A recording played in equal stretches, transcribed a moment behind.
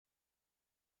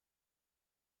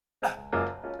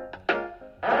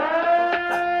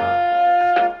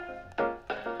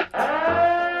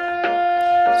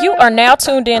are now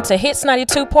tuned in to Hits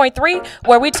 92.3,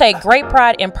 where we take great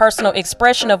pride in personal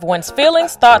expression of one's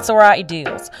feelings, thoughts, or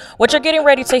ideals. What you're getting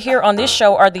ready to hear on this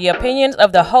show are the opinions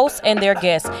of the hosts and their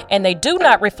guests, and they do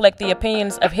not reflect the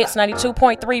opinions of Hits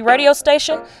 92.3 radio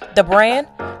station, the brand,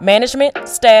 management,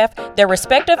 staff, their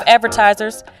respective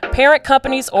advertisers, parent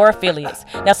companies, or affiliates.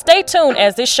 Now stay tuned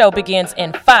as this show begins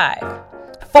in 5,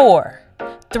 4,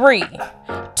 3,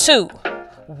 2,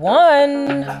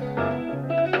 1.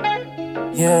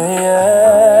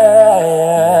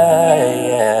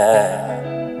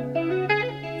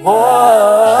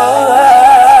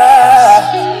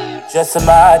 Whoa. Just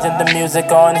imagine the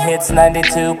music on Hits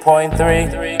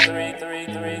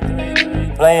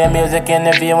 92.3. Playing music,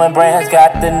 interviewing brands,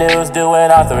 got the news, doing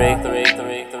all three.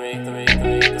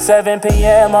 7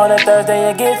 p.m. on a Thursday,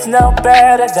 it gets no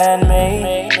better than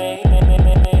me.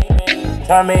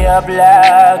 Turn me up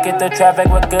loud, get the traffic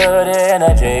with good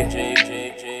energy.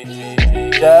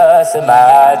 Just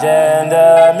imagine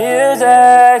the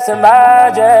music,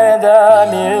 imagine the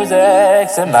music,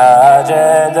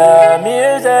 imagine the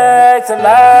music,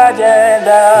 imagine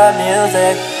the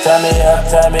music. Turn me up,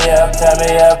 turn me up, turn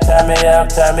me up, turn me up,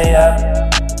 turn me up.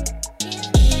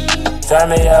 Turn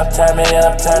me up, turn me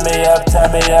up, turn me up, turn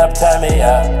me up, turn me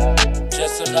up.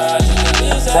 Just imagine the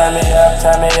music. Turn me up,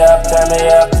 turn me up, turn me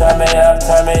up, turn me up,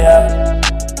 turn me up.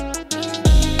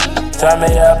 Turn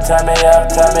me up, turn me up,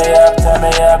 turn me up, turn me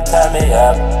up, turn me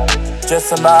up.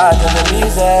 Just imagine the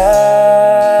music.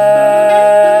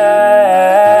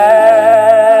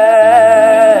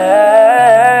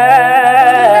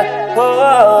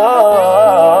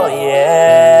 Oh,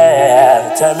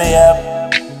 yeah. Turn me up,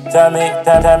 turn me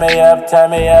up, turn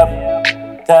me up.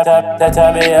 Turn me up,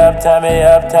 turn me up, turn me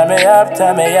up, turn me up,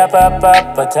 turn me up, up,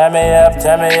 up. Turn me up,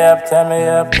 turn me up, turn me up, turn me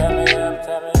up, turn me up.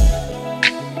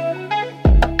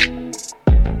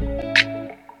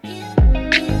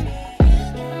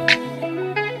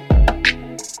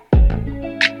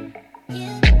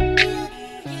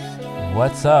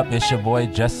 What's up? It's your boy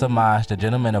Just Semaj, the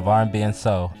gentleman of R&B and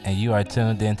soul, and you are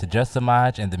tuned in to Just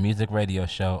Semaj and the Music Radio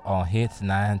Show on Hits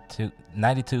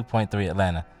 92.3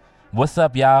 Atlanta. What's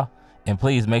up, y'all? And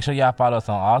please make sure y'all follow us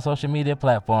on all social media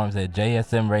platforms at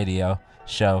JSM Radio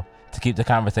Show to keep the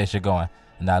conversation going.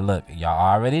 Now look, y'all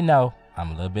already know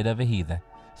I'm a little bit of a heathen,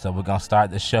 so we're going to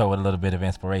start the show with a little bit of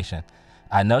inspiration.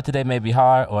 I know today may be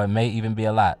hard or it may even be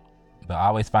a lot, but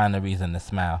always find a reason to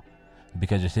smile,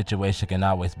 because your situation can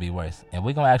always be worse. And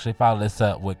we're going to actually follow this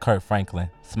up with Kirk Franklin,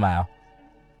 Smile.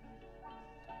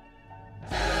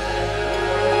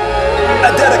 I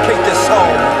dedicate this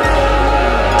song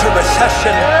to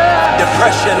recession,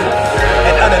 depression,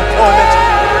 and unemployment.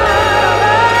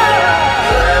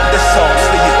 This song's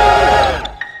for you.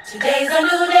 Today's a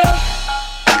new day,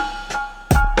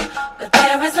 but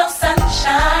there is no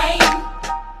sunshine.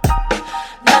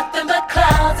 Nothing but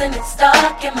clouds, and it's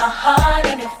dark in my heart,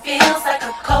 and it feels like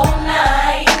a cold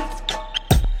night.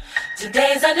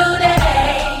 Today's a new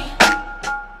day,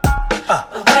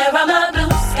 but where are my blue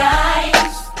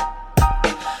skies?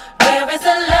 Where is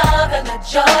the love and the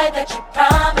joy that you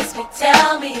promised me?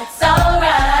 Tell me it's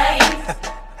alright.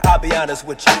 I'll be honest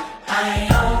with you. I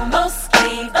almost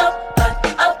gave up, but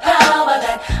a power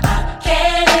that I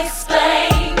can't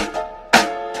explain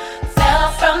fell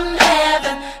from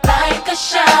heaven like a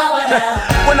shower now.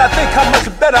 When I think how much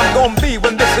better I'm gonna be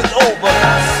when this is over, I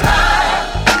smile,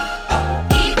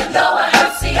 even though I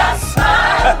hurt, see I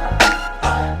smile.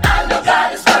 I know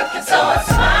God is working, so I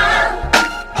smile,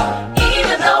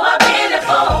 even though I've been here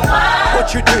for a while.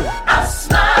 what you do? I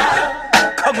smile,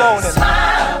 Come on and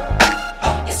smile.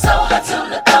 It's so hard to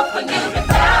look up when you've been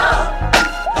down.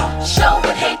 Sure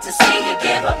would hate to see you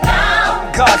give up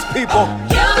now. God's people.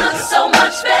 You look so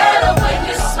much better when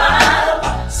you smile,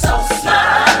 so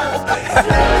smile.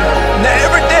 Now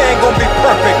every day ain't gonna be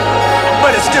perfect,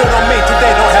 but it still don't mean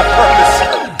today don't have purpose.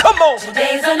 Come on.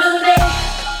 Today's a new day,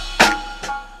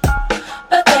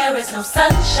 but there is no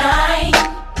sunshine.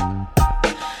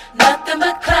 Nothing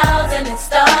but clouds, and it's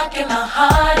dark in my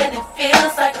heart, and it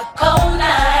feels like a cold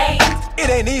night. It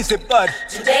ain't easy, but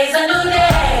Today's a new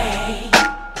day,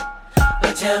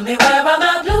 but tell me where are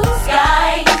my blue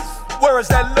skies? where is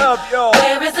that love, y'all?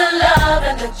 Where is the love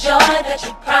and the joy that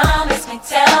you promised me?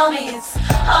 Tell me it's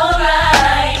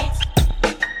alright.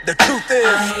 The truth is,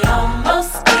 I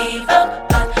almost gave up,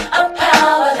 but a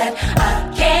power that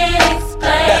I can't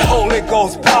explain that Holy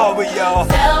Ghost power, y'all.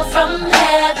 fell from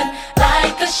heaven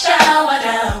like a shower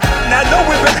now. Now I know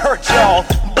we've been hurt, y'all,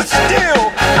 but still,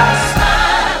 I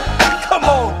smile, come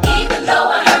on. even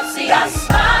though I hurt, see I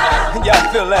smile. Y'all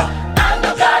feel that? I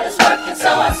know God is working,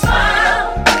 so I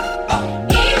smile,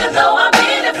 even though I've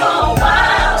been here for a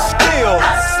while. Still,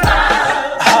 I smile.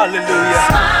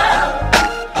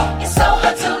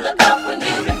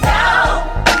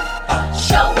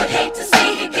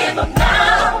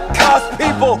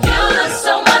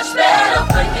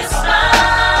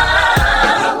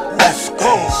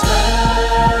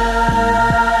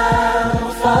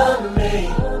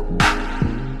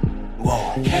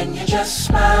 Can you just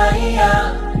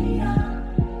smile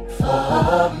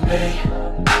for me?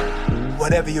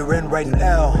 Whatever you're in right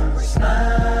now,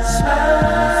 Smile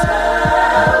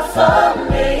for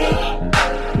me.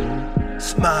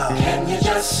 smile. Can you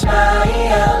just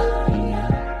smile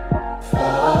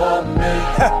for me?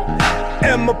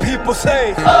 And my people say,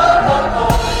 You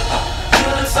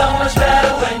look so much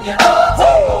better when you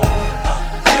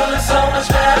You look so much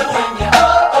better when you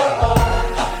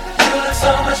You look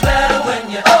so much better when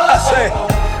you I say,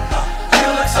 You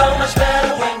look so much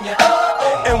better when you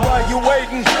and while you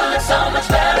waiting, You look so much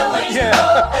better when you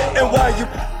yeah, and while you.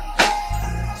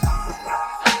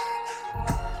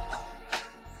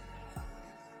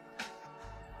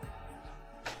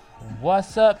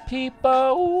 What's up,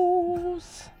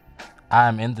 peoples?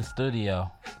 I'm in the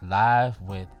studio live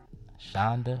with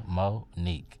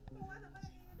ShondaMonique.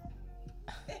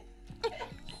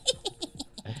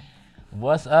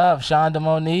 What's up,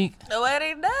 ShondaMonique? What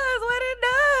it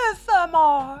does,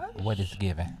 Semaj. What is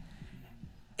giving?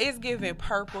 It's giving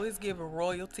purple, it's giving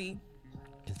royalty.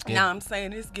 It's Now giving. I'm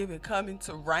saying it's giving coming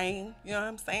to reign. You know what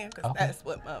I'm saying? Because Okay. that's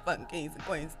what motherfucking kings and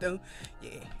queens do. Yeah.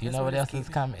 You that's know what else it's is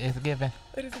giving. coming? It's giving.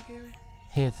 What is it giving?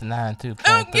 Hits 92.3.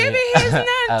 I'm giving his 92.3.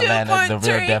 Atlanta, the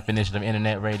real definition of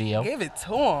internet radio. Give it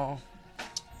to him.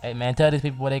 Hey man, tell these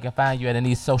people where they can find you at in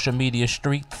these social media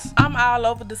streets. I'm all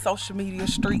over the social media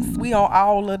streets. We on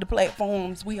all of the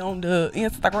platforms. We on the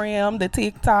Instagram, the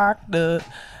TikTok, the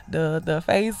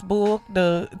Facebook,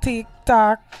 the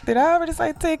TikTok. Did I already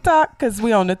say TikTok? Because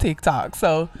we on the TikTok.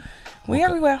 So we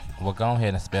everywhere. Well, go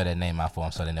ahead and spell that name out for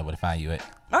them so they know where to find you at.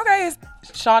 Okay, it's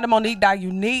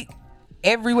ShondaMonique.unique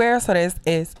everywhere. So that's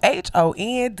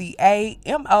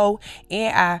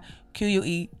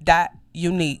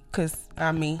ShondaMonique.unique. Because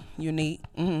I mean, unique.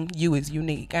 You is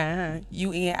unique.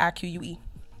 UNIQUE.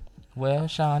 Well,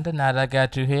 Shonda, now that I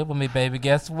got you here with me, baby,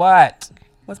 guess what?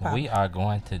 What's poppin'? We are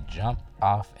going to jump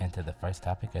off into the first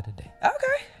topic of the day.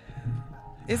 Okay.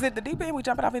 Is it the deep end? We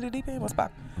jumping off in the deep end? What's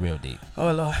poppin'? Real deep.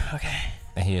 Oh, Lord. Okay.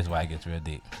 And here's why it gets real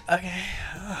deep. Okay.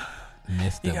 You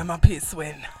got Mr. my pit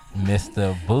sweating.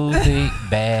 Mr. Boozy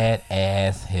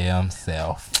Badass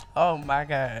himself. Oh, my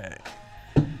God.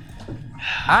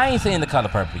 I ain't seen The Color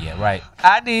Purple yet, right?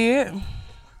 I did.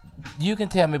 You can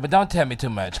tell me, but don't tell me too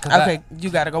much. Okay, you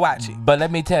got to go watch it. But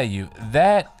let me tell you,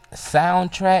 that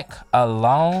soundtrack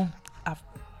alone,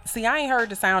 See, I ain't heard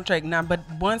the soundtrack now, but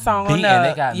one song on beating, there.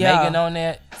 they got yeah. Megan on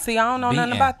that. See, I don't know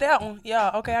nothing beating. about that one.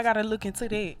 Yeah, okay, I got to look into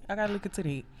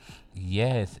that.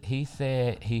 Yes, he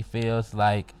said he feels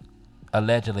like,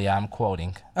 allegedly, I'm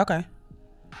quoting. Okay.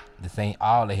 This ain't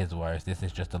all of his words. This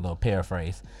is just a little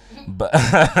paraphrase. But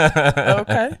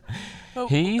Okay.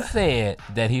 he said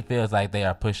that he feels like they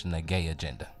are pushing the gay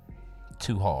agenda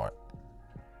too hard.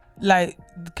 Like,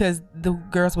 because the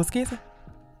girls was kissing?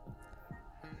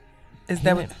 Is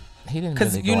that what? He didn't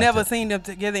Because really you go never into- seen them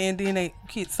together and then they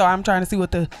kiss. So I'm trying to see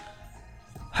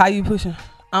how you pushing.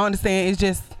 I don't understand.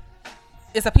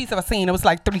 It's a piece of a scene. It was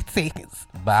like 3 seconds.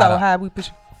 But So how we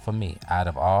pushing? For me, out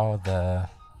of all the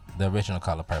original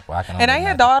Color Purple, I can only And ain't her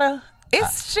imagine- daughter,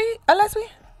 is she a lesbian?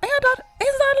 Ain't her daughter, is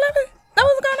her daughter lesbian? That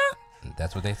what's going on?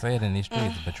 That's what they said in these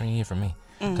streets between you and me.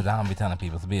 Because I don't be telling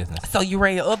people's business. So you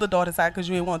ran your other daughter's side because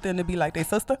you didn't want them to be like their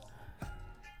sister?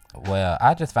 Well,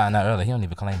 I just found out earlier he don't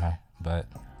even claim her. But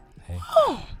hey.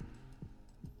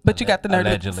 But you got the nerve to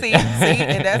Allegedly. see,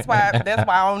 and that's why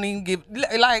I don't even give,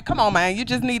 like, come on, man, you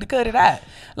just need to cut it out.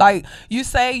 Like, you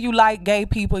say you like gay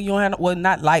people, you don't have, well,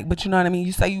 not like, but you know what I mean,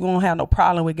 you say you don't have no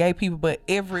problem with gay people, but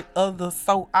every other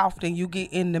so often you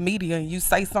get in the media and you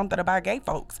say something about gay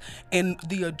folks, and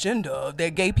the agenda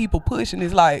that gay people push, and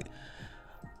it's like,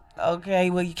 okay,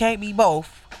 well, you can't be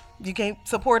both. You can't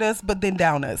support us, but then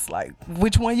down us. Like,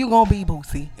 which one you gonna be,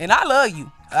 Boosie? And I love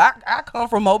you. I come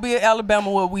from Mobile, Alabama,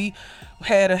 where we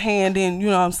had a hand in, you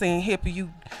know what I'm saying, hippie, you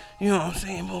know what I'm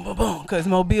saying, boom, boom, boom. Because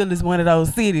Mobile is one of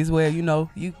those cities where, you know,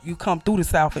 you come through the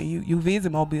South and you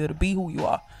visit Mobile to be who you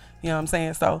are. You know what I'm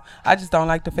saying? So I just don't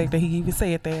like the fact that he even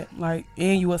said that. Like,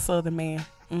 and you a Southern man.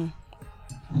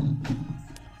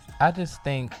 I just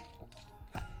think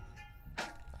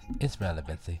it's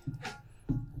relevancy.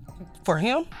 For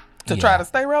him? To Yeah. try to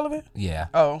stay relevant? Yeah.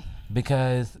 Oh.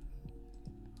 Because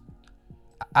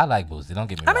I like Boosie. Don't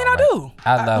get me I wrong. mean, I right? do.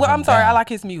 I love him. Well, I'm sorry. down. I like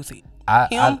his music.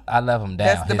 I love him down.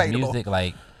 That's His debatable. music,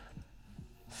 like,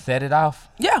 Set It Off.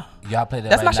 Yeah. Y'all play that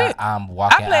That's right my now. shit. I'm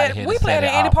walking I out of here. we to play Set it It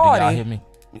at any Off. Do party. y'all hear me?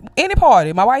 Any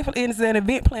party. My wife is an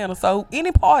event planner, so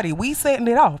any party, we setting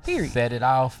it off, period. Set It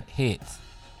Off hits.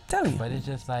 Tell you. But it's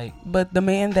just like, But the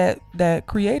man that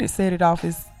created Set It Off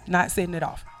is not setting it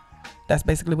off. That's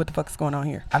basically what the fuck is going on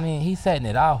here. I mean, he's setting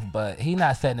it off, but he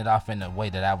not setting it off in the way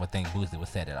that I would think Boosie would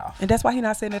set it off. And that's why he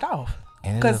not setting it off.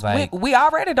 Because like, we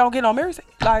already don't get no music.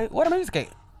 Like, what a music at?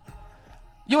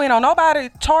 You ain't on nobody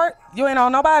chart. You ain't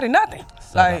on nobody nothing.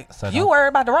 You worry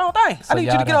about the wrong thing. I need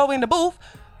you to get over in the booth.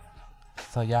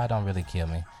 So y'all don't really kill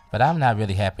me. But I'm not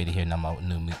really happy to hear no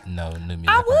new music.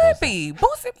 I would be.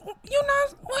 Boosie, you know,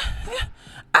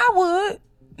 I would.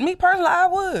 Me personally, I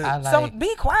would. So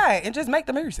be quiet and just make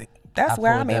the music. That's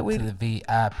where I'm at with it. The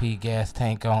VIP gas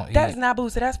tank on. That's not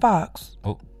Boosie. That's Fox.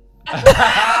 Oh.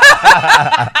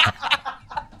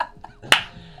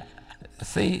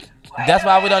 See, that's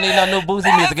why we don't need no new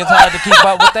Boosie music. It's hard to keep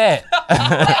up with that.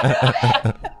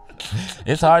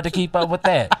 It's hard to keep up with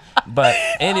that. But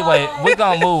anyway, we're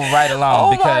going to move right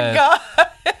along because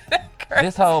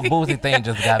this whole Boosie thing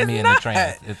just got me in the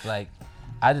trance. It's like,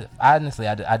 honestly,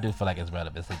 I do feel like it's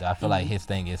relevancy. I feel like his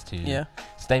thing is to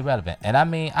stay relevant. And I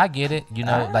mean, I get it. You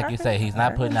know, like you say, he's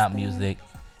not putting out music.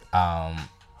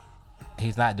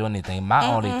 He's not doing anything. My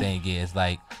only thing is,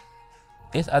 like,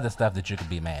 it's other stuff that you could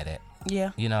be mad at.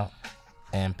 Yeah. You know?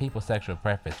 And people's sexual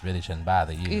preference really shouldn't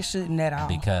bother you. It shouldn't at all.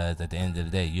 Because at the end of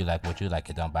the day, you like what you like.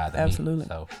 It don't bother Absolutely. me.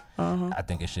 So I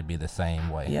think it should be the same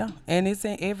way. Yeah. And it's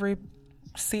in every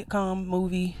sitcom,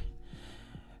 movie,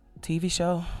 TV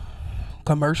show,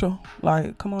 commercial.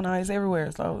 Like, come on now, it's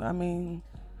everywhere. So, I mean,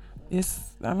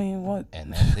 what?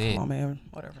 And that's it. Come on, man.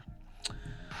 Whatever.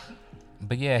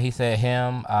 But yeah, he said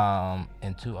him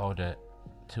and two older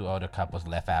couples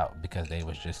left out because they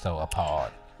was just so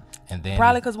appalled. And then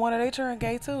probably because one of they turned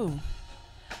gay too.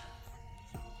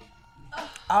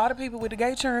 All the people with the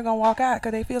gay children gonna walk out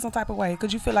because they feel some type of way.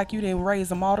 Because you feel like you didn't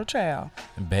raise a model child.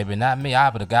 Baby, not me. I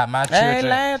would have got my children.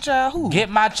 Hey, child, who? Get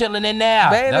my children in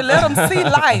now. Baby, let them see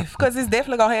life because it's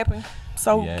definitely gonna happen.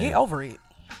 So get over it.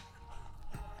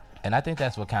 And I think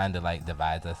that's what kind of like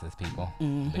divides us as people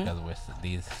because we're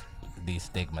these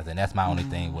stigmas. And that's my only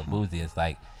thing with Boosie. It's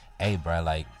like, hey, bro,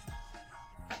 like,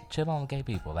 chill on gay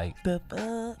people. Like, the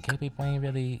fuck? Gay people ain't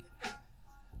really,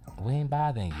 we ain't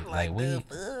bothering you. Like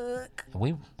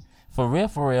we for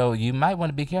real, you might want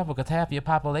to be careful because half your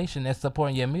population that's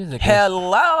supporting your music.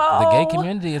 Hello. The gay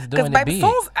community is doing it big.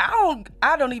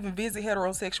 I don't even visit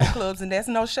heterosexual clubs, and that's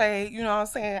no shade. You know what I'm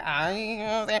saying? You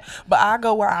know what I'm saying? But I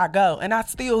go where I go, and I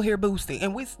still hear Boosty,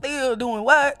 and we still doing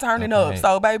what? Turning up.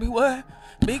 So, baby, what?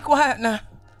 Be quiet now.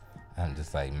 I'm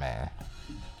just like, man.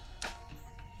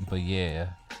 But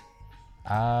yeah.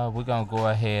 We're going to go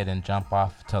ahead and jump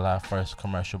off till our first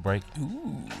commercial break.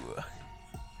 Ooh.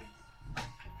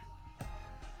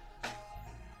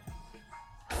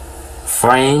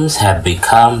 Frames have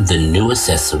become the new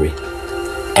accessory.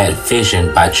 At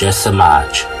Vision by Just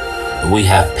Semaj, we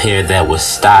have paired that with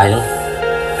style,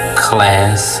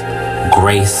 class,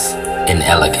 grace, and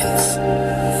elegance.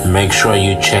 Make sure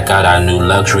you check out our new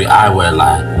luxury eyewear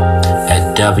line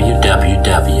at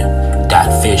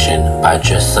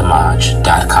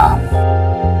www.visionbyjustsemaj.com.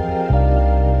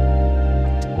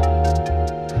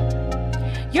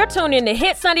 You're tuned in to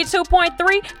Hits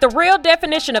 92.3, the real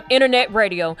definition of internet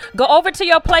radio. Go over to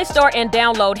your Play Store and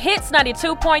download Hits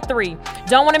 92.3.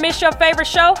 Don't want to miss your favorite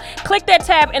show? Click that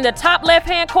tab in the top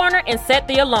left-hand corner and set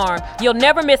the alarm. You'll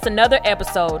never miss another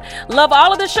episode. Love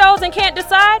all of the shows and can't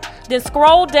decide? Then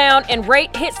scroll down and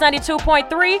rate Hits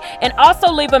 92.3 and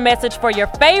also leave a message for your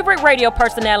favorite radio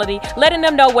personality, letting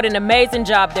them know what an amazing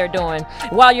job they're doing.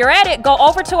 While you're at it, go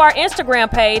over to our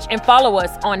Instagram page and follow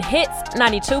us on Hits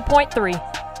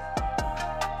 92.3.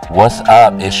 What's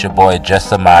up? It's your boy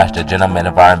Just Semaj, the gentleman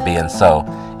of R&B and soul,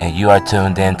 and you are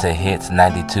tuned in to Hits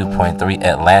 92.3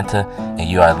 Atlanta, and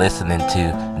you are listening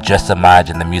to Just Semaj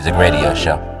and the Music Radio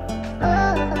Show.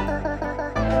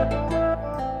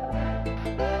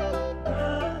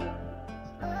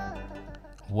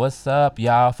 What's up,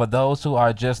 y'all? For those who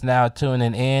are just now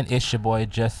tuning in, it's your boy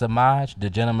Just Semaj, the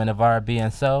gentleman of R&B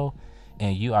and soul,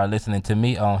 and you are listening to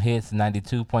me on Hits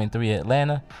 92.3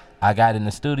 Atlanta. I got in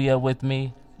the studio with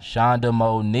me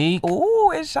ShondaMonique.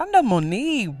 Ooh, it's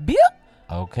ShondaMonique. Bip.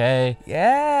 Okay.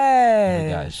 Yeah. We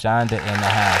got Shonda in the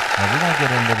house. And we're going to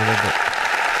get into a little bit.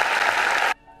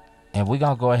 And we're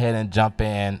going to go ahead and jump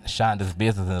in Shonda's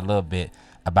business in a little bit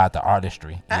about the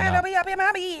artistry. I'm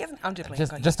just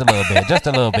playing. Just a little bit. Just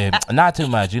a little bit. Not too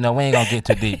much. You know, we ain't going to get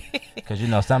too deep. Because, you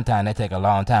know, sometimes they take a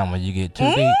long time when you get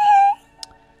too deep.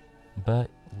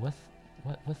 But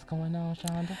what's going on,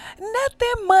 Shonda?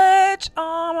 Nothing much.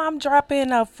 I'm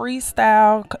dropping a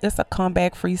freestyle. It's a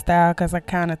comeback freestyle because I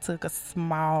kind of took a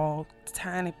small,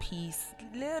 tiny piece,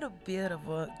 little bit of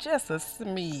just a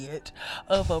smidge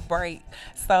of a break.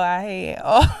 So I had,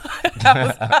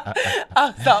 I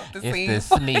was off the scene. It's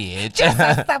the smidge. Just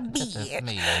a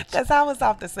smidge. Because I was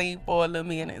off the scene for a little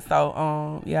minute.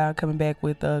 So, yeah, coming back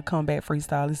with a comeback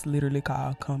freestyle. It's literally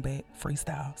called Comeback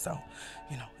Freestyle. So,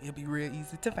 it'll be real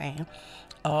easy to find.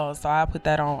 So I put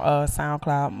that on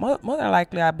SoundCloud. More than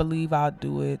likely, I believe I'll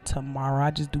do it tomorrow.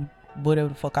 I just do whatever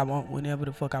the fuck I want, whenever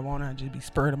the fuck I want. I just be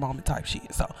spur of the moment type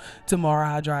shit. So tomorrow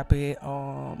I'll drop it.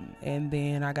 And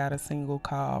then I got a single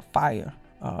called Fire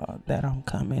that I'm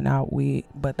coming out with,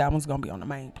 but that one's gonna be on the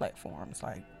main platforms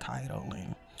like Tidal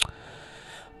and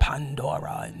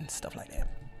Pandora and stuff like that.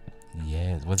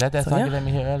 Yes, was that song you let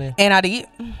me hear earlier? And I did.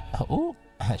 Ooh,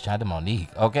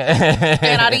 ShondaMonique. Okay.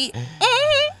 And I did.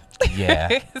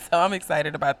 Yeah. So I'm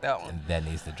excited about that one. That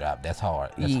needs to drop. That's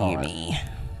hard. That's hard.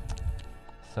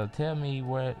 So tell me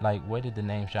where did the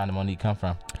name ShondaMonique come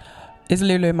from? It's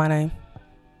literally my name.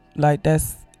 Like,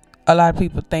 that's a lot of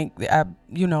people think that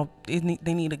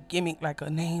they need a gimmick, like a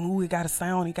name. Ooh, it got a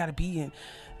sound, it got to be in.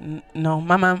 No,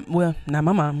 my mom. Well, not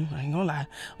my mom. I ain't gonna lie.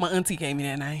 My auntie gave me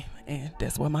that name, and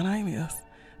that's what my name is.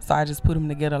 So I just put them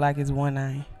together like it's one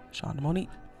name, ShondaMonique.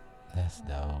 That's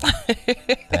dope.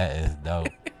 That is dope.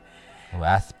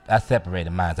 Well, I separated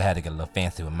mine. So I had to get a little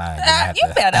fancy with mine. You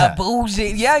better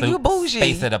bougie. Yeah, you bougie.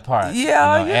 Space it apart.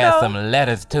 Yeah, add some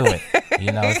letters to it.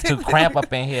 It's too cramped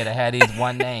up in here to have these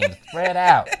one names. Spread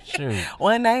out. Shoot.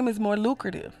 One name is more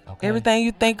lucrative. Okay. Everything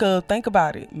you think of, think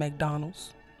about it.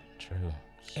 McDonald's. True.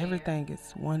 Everything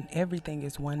is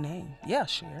one name. Yeah,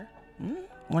 Cher.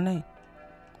 One name.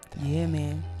 Damn. Yeah,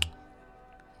 man.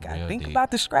 Gotta think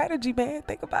about the strategy, man.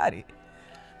 Think about it.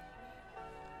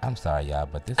 I'm sorry, y'all,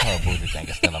 but this whole bougie thing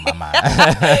is still in my mind.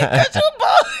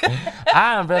 I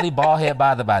am really bald head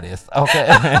bothered by this. Okay.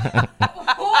 Wait a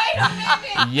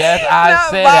minute. Yes, I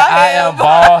said it. I am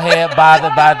bald head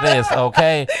bothered by this.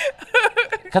 Okay.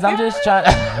 Because I'm just trying.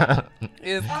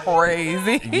 It's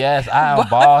crazy. Yes, I am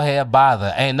bald head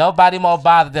bothered. Ain't nobody more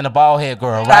bothered than a bald head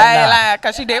girl right now. I ain't lying,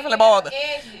 because she definitely bothered.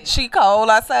 She cold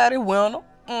outside in winter.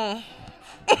 And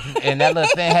that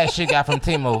little thing she got from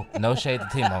Timo. No shade to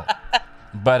Timo.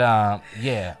 But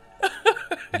yeah,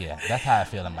 that's how I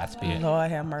feel in my spirit.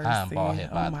 Lord have mercy. I am bald head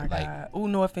bothered. Oh my God. Ooh,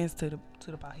 no offense to the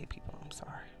bald head people. I'm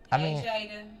sorry. I mean,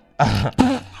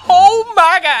 oh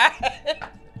my God.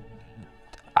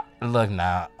 Look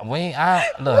now, look. We ain't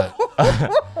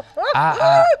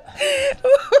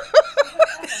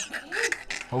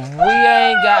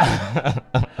got.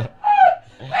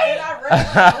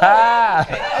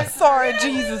 I'm sorry,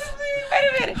 Jesus. Wait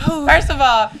a minute.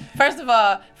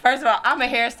 First of all, I'm a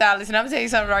hairstylist, and I'm gonna tell you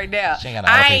something right now.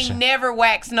 I ain't never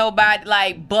waxed nobody,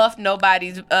 like buffed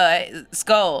nobody's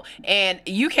skull, and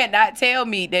you cannot tell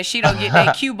me that she don't get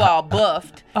that cue ball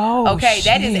buffed. Oh, okay, shit.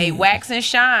 that is a wax and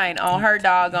shine on her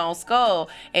doggone skull,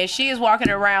 and she is walking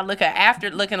around looking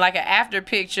like an after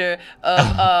picture of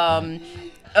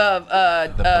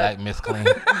the Black Miss Clean.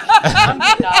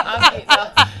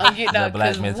 I'm getting up. The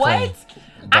Black Miss What? Clean.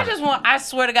 I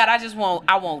swear to God,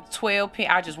 I want 12 pin.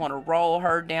 I just want to roll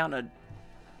her down a.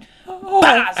 Oh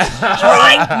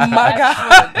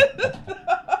my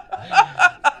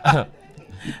God.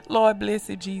 Lord bless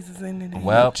you, Jesus, in the name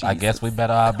of Jesus. I guess we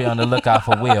better all be on the lookout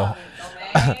for Will.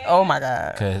 Oh my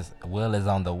God. Because Will is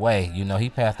on the way. He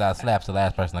passed out slaps the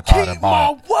last person to call her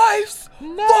bald. Keep my wife's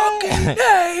fucking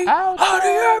name out of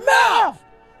your mouth.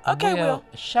 Okay, Will.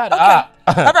 Shut up.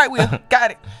 All right, Will.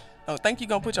 Got it. Oh, think you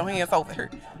gonna put your hands over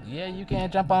here? Yeah, you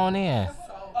can't jump on in.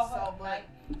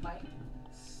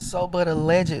 But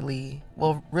allegedly,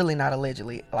 well, really not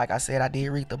allegedly. Like I said, I did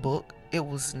read the book. It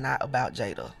was not about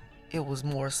Jada. It was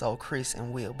more so Chris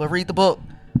and Will. But read the book,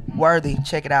 worthy.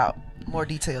 Check it out. More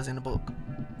details in the book.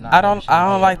 I don't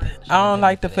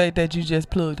like the fact that you just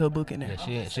plugged her book in there.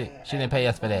 Yeah, she didn't pay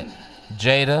us for that.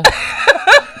 Jada,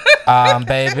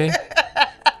 baby.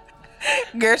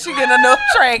 Girl, she getting enough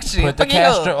traction. Put the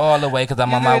castor oil away because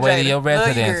I'm on my way to your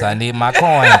residence. I need my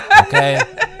coin, okay?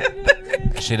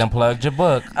 She done plugged your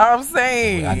book. I'm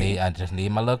saying. I just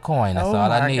need my little coin. That's all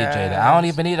I need, Jada. I don't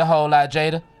even need a whole lot,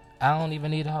 Jada. I don't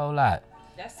even need a whole lot.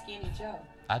 That's Skinny Joe.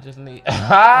 I just need. Oh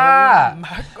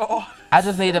my God. I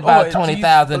just need about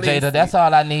 20,000, Jada. That's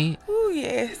all I need. Oh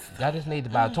yes. I just need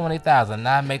about 20,000.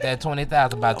 Now I make that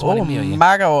 20,000 about 20 million. Oh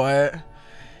my God.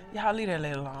 Y'all leave that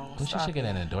little alone. Well, she should get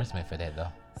an endorsement for that though.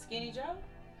 Skinny Joe?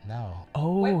 No.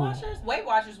 Oh. Weight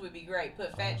Watchers would be great.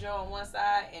 Put Fat Joe on one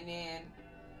side and then.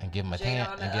 And give him a tan.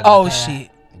 Shit.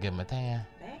 Give him a tan.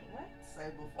 What?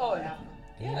 Oh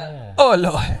yeah. Oh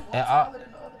Lord. And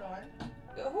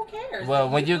Who who cares? Well,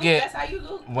 when you that's how you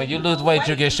lose. when you lose weight,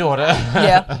 you get shorter.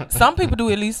 Yeah, some people do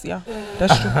at least. Yeah,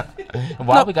 that's true.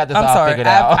 Why we got this I'm all sorry. figured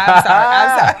out?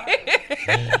 I'm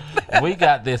sorry. We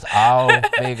got this all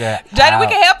figured out. Jada, we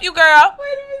can help you, girl.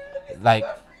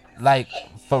 Like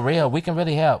for real, we can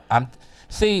really help.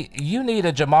 See, you need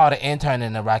a Jamal the intern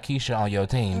and a Rakisha on your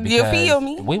team. You Because feel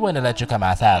me? we wouldn't let you come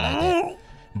outside like that.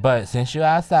 But since you're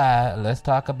outside, let's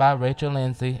talk about Rachel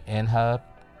Lindsay and her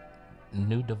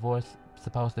new divorce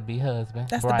supposed to be husband.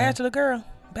 That's Brian. the bachelor girl.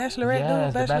 Bachelorette,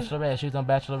 Yes, dude. the Bachelorette. She's on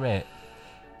Bachelorette.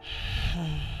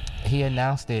 He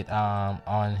announced it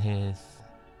on his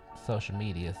social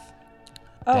medias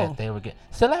that they were getting.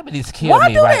 Celebrities kill Why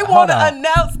me, do right? they Hold want to on.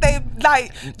 announce they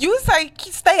like you say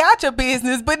stay out your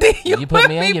business, but then you put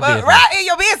me in your people business. right in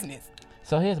your business.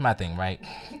 So here's my thing, right?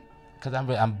 Because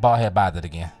I'm bald head bothered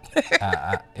again.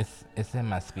 It's in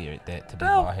my spirit that to be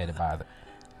bald headed bothered.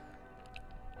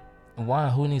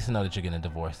 One, who needs to know that you're getting a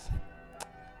divorce?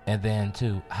 And then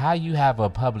two, how you have a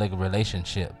public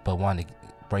relationship but want to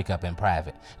break up in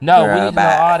private? No, Girl, we need to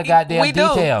know all the goddamn we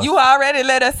details. do. You already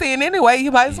let us in anyway.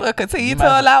 You might as well continue You to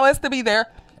might as- allow us to be there.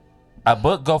 A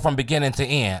book go from beginning to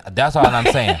end. That's all I'm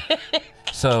saying.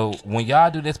 So when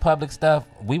y'all do this public stuff,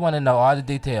 we want to know all the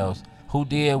details. Who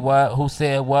did what? Who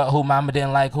said what? Who mama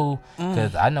didn't like who?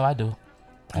 Because I know I do.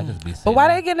 I just be. But why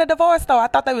sitting they getting a divorce though? I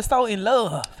thought they were so in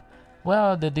love.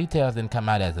 Well, the details didn't come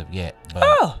out as of yet,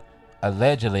 but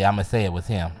allegedly, I'm gonna say it was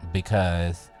him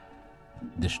because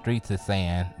the streets is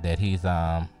saying that he's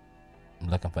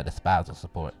looking for the spousal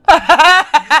support.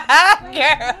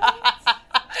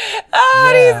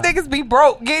 These niggas be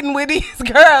broke getting with these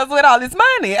girls with all this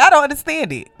money. I don't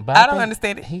understand it. But I don't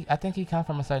understand it. I think he come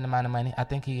from a certain amount of money. I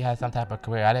think he has some type of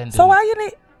career. I didn't. So why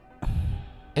you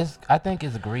need? I think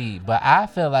it's greed, but I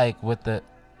feel like with the.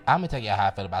 I'm gonna tell you how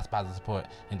I feel about spousal support,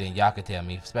 and then y'all can tell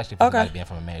me, especially for somebody being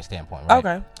from a marriage standpoint, right?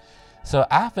 Okay. So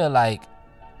I feel like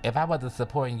if I wasn't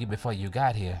supporting you before you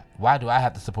got here, why do I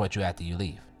have to support you after you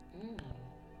leave?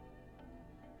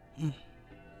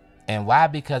 And why?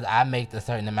 Because I make a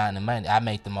certain amount of money, I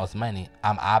make the most money,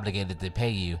 I'm obligated to pay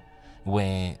you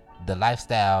when the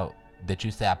lifestyle that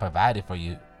you say I provided for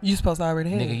you, You supposed to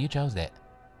already have. nigga, you chose that.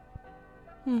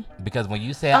 Because when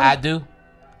you said I do,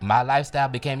 my lifestyle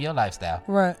became your lifestyle.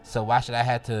 Right. So why should I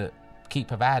have to keep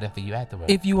providing for you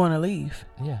afterwards? If you want to leave.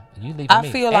 Yeah, you leave I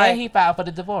me. feel and like he filed for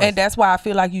the divorce. And that's why I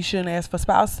feel like you shouldn't ask for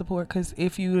spouse support, because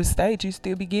if you would have stayed, you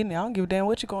still be getting it. I don't give a damn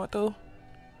what you're going through.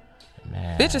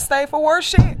 Man. Bitches stay for worse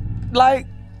shit. Like,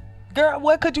 girl,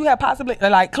 what could you have possibly,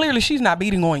 like, clearly she's not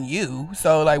beating on you.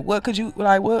 So, like, what could you,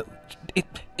 like, what,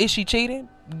 is she cheating?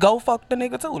 Go fuck the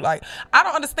nigga too. Like, I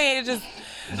don't understand.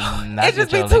 It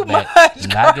just be too much.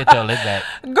 Not get your lick back.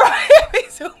 Girl, it be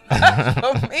too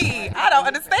much for me. I don't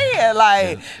understand.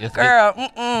 Like, girl,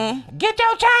 Get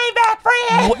your chain back,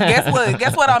 friend.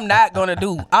 Guess what I'm not gonna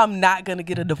do? I'm not gonna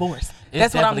get a divorce.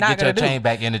 That's what I'm not gonna Get your do. chain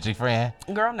back energy, friend.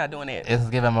 Girl, I'm not doing that. It's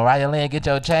giving Mariah Lynn, get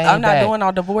your chain I'm not back. doing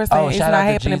all divorce thing. It's shout not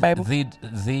out to happening, baby.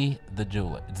 Z the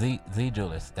jeweler. Z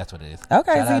Jewelers. That's what it is.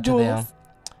 Okay, Shout Z out to Jewelers. them.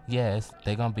 Yes,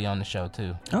 they're gonna be on the show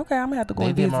too. Okay, I'm gonna have to go They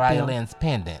and did visit Mariah them. Lynn's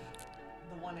pendant.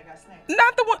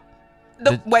 Not the one.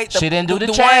 She didn't do the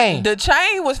one- chain. the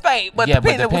chain was fake, but Yeah, the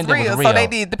pendant was real. So they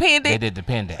did the pendant. They did the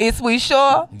pendant. Is we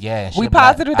sure? Yeah, We sure, but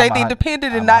I- positive they I'm did a- the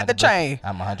pendant and I'm not the 100%. chain.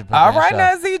 I'm 100%. All right, sure.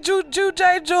 now Z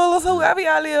J Jewelers, whoever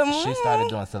y'all live. She started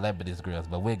doing celebrities grills,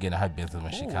 but we'll get in her business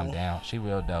when she come down. She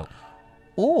real dope.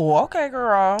 Ooh, okay,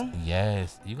 girl.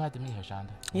 Yes, you got to meet her, Shonda.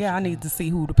 Yeah, I need to see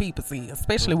who the people see,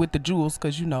 especially with the jewels,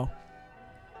 because you know.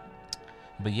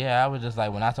 But yeah, I was just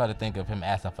like, when I started thinking of him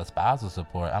asking for spousal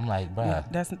support, I'm like, bruh,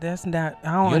 Yeah, that's not.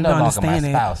 I don't you're even no longer my understand it.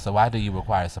 spouse, so why do you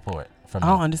require support from I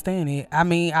me? don't understand it. I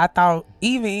mean, I thought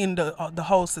even in the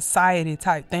whole society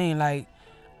type thing, like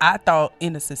I thought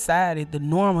in the society the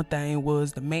normal thing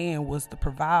was the man was the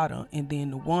provider and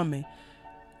then the woman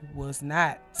was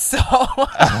not. So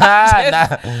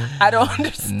I don't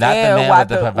understand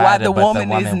why the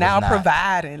woman is now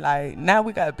providing. Like now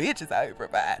we got bitches out here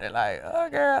providing. Like, oh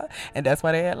girl, and that's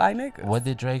why they act like niggas. What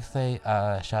did Drake say?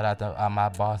 Shout out to my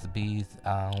boss B's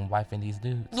wife and these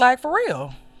dudes. Like for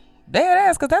real, dead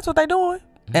ass, because that's what they doing.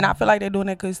 And I feel like they're doing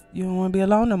that because you don't want to be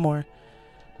alone no more.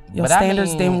 Your But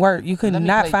standards didn't work. You could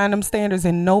not play- find them standards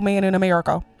in no man in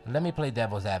America. Let me play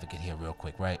devil's advocate here real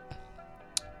quick, right?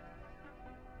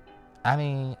 I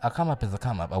mean, a come up is a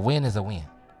come up. A win is a win.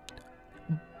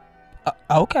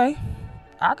 Okay,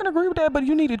 I can agree with that, but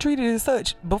you need to treat it as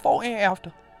such before and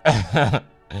after.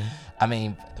 I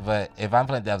mean, but if I'm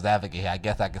playing devil's advocate here, I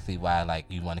guess I can see why like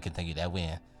you want to continue that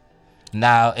win.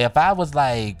 Now, if I was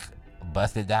like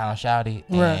busted down, shouty,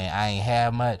 and Right. I ain't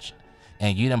had much,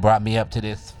 and you done brought me up to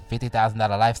this $50,000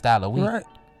 lifestyle a week, Right.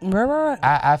 Right.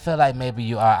 I feel like maybe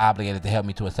you are obligated to help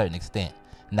me to a certain extent.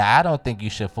 Now, I don't think you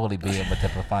should fully be able to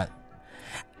fund.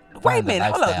 Wait a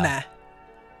minute, hold up now.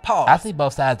 Pause. I see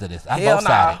both sides of this. I'm Hell both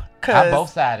sided. nah, I'm both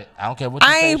sided. I don't care what you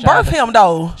I say, ain't birth Shonda. him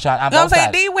though. Shonda, I'm You know what I'm both saying?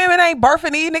 sided. These women ain't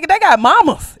birthing these niggas. They got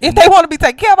mamas. If they want to be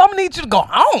taken care of, I'm gonna need you to go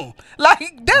home.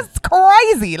 Like, that's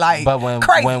crazy. Like, But when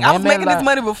crazy. I was women making this like-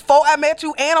 money before I met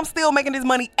you, and I'm still making this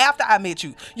money after I met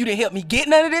you. You didn't help me get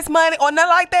none of this money or nothing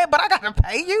like that, but I gotta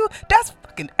pay you. That's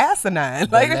fucking asinine.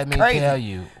 But Like, let it's me crazy. tell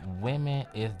you, women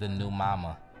is the new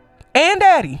mama. And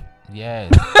daddy,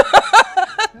 Yes.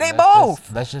 they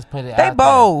both. Let's just put it They out there.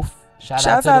 both. Shout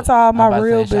Shouts out out to all I'm my about to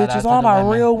real say shout out bitches, to all the my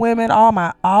women. real women, all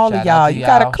Shout of out y'all. to You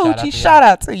got a y'all. Shout out to coochie. y'all. Shout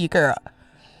out to you, girl.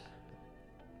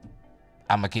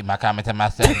 I'm gonna keep my comment to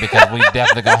myself because we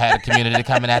definitely gonna have the community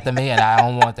coming after me, and I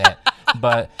don't want that.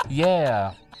 But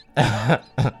yeah,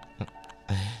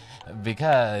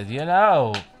 because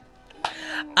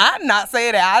I'm not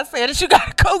saying that. I said that you got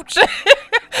a coochie.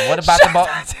 what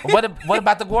about what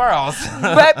about the girls?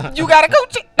 But you got a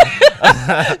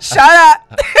coochie. Shout out.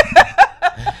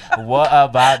 What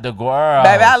about the girls?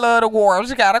 Baby, I love the girls.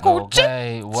 You got a coochie.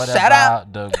 Okay, what Shout about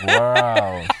out. the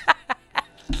girls?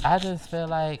 I just feel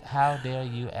like, how dare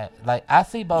you like, I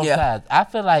see both Yeah. sides. I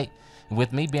feel like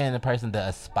with me being the person that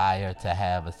aspire to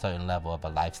have a certain level of a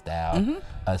lifestyle, Mm-hmm.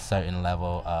 a certain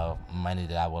level of money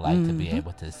that I would like to be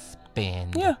able to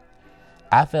spend. Yeah.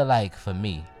 I feel like for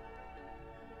me,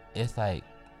 it's like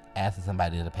asking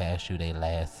somebody to pass you their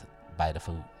last bite of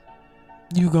food.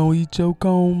 You gonna eat your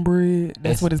cornbread.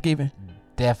 That's It's what it's giving.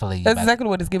 Definitely. That's exactly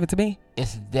what it's giving to me.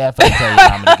 It's definitely tell your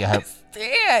mama to get her.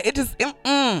 Yeah, it just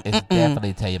It's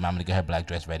definitely tell your mama to get her black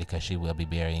dress ready because she will be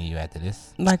burying you after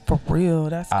this. like for real.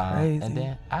 That's crazy. And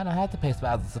then I don't have to pay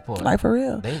spousal support. Like for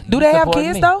real. They- Do you they have support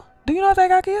kids me. though? Do you know if they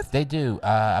got kids? They do.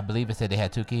 I believe it said they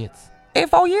had 2 kids. In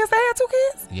 4 years they had 2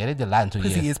 kids? Yeah, they did a lot in 2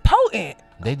 Pussy years. is potent.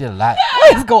 They did a lot.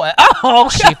 What is going on?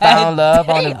 She found love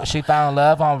damn. on she found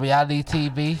love on reality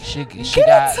TV. She Get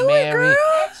got into it, married. girl.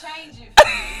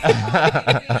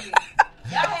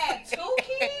 Y'all had 2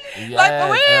 kids? Yes, Like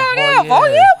for real, in yeah. 4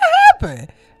 years, what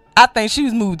happened? I think she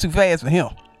was moving too fast for him.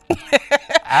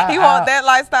 He want that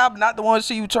lifestyle, but not the one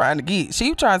she was trying to get. She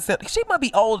was trying to sell. She must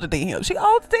be older than him. She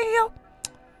older than him.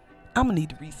 I'm gonna need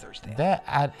to research that.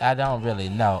 That I don't really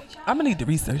know. I'm gonna need to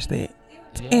research that.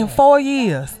 Yeah. In 4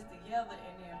 years, Together and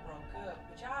then broke up.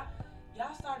 But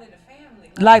y'all started a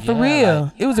family. like for Yeah, real,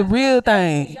 like- it was a real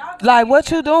thing. Like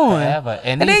what you doing? Forever.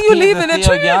 And And these then you kids leaving are the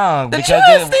still children. young The because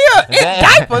children still in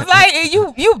that- diapers. Like and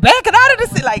you backing out of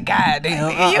the shit. Like goddamn,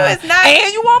 You is not-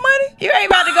 And you want money? You ain't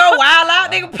about to go wild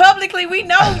out, nigga. Publicly, we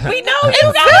know you got a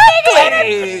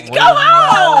Exactly. nigga. Go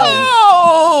on.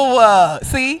 Oh,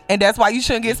 see, and that's why you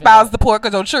shouldn't get spousal support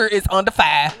because your church is under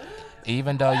 5.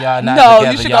 Even though y'all not No,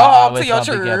 together, you should y'all go home always to your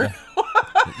gonna be church. together.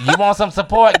 You want some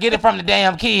support? Get it from the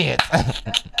damn kids.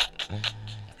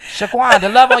 Shaquan, the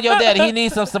love on your daddy, he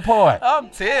needs some support. I'm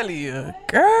telling you,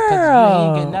 Cause you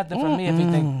girl. ain't get nothing from me if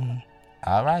you think.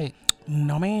 All right,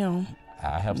 No, ma'am.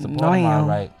 I'll help support No, him. All ma'am.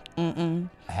 right, Mm-mm.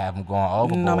 have him going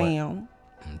overboard. No, ma'am.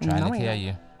 I'm trying No, to tell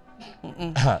ma'am.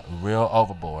 you, real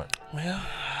overboard. Well,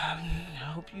 I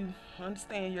hope you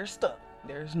understand you're stuck.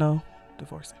 There's no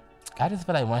divorcing. I just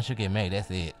feel like once you get married, that's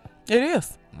it. It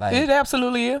is. Like It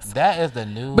absolutely is. that is the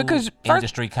new Because first-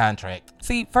 industry contract.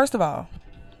 See, first of all,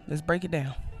 let's break it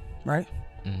down, right?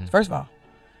 Mhm. First of all,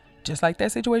 just like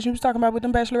that situation you was talking about with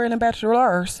them bachelorette and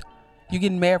bachelors, you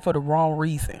getting married for the wrong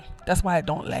reason. That's why it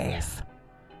don't last.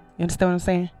 You understand what I'm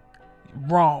saying?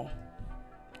 Wrong.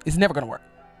 It's never gonna work.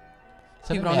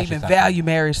 So People let me don't ask you even something. value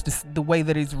marriage the way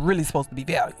that it's really supposed to be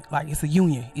valued. Like it's a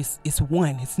union. It's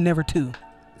one. It's never two.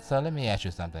 So let me ask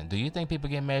you something. Do you think people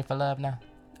get married for love now?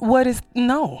 What is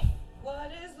no? What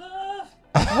is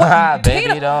love? Baby,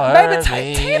 Tina- don't baby, hurt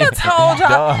me. Tina told y'all-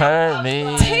 Don't hurt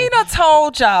me. Tina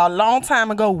told y'all a long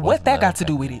time ago what What's that love, got to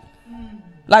do baby? with it.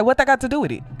 Like what that got to do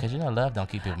with it? Because you know love don't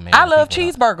keep people married. I love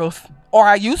People don't. cheeseburgers, or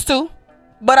I used to,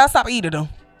 but I stopped eating them.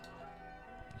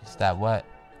 Stop what?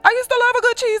 I used to love a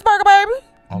good cheeseburger, baby.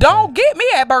 Okay. Don't get me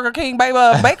at Burger King, baby.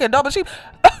 Bacon, double cheese.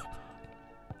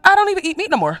 I don't even eat meat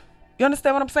no more. You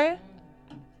understand what I'm saying?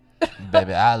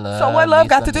 Baby, I love. So what love me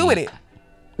got some to do with meat.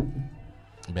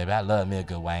 it? Baby, I love me a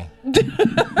good Wayne.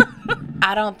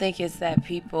 I don't think it's that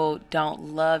people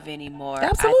don't love anymore. I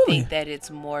Absolutely. think that it's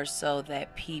more so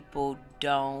that people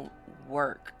don't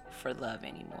work for love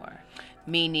anymore.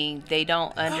 Meaning they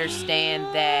don't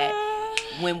understand that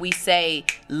when we say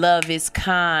love is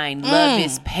kind, love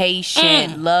is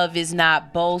patient, love is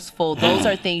not boastful, those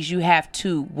are things you have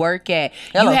to work at.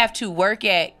 Hello. You have to work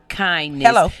at kindness.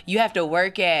 Hello. You have to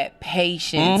work at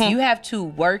patience. You have to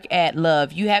work at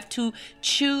love. You have to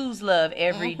choose love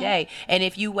every day. And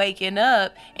if you waking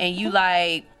up and you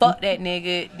like, fuck that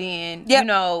nigga, then, you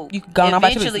know,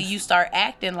 eventually you start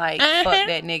acting like, fuck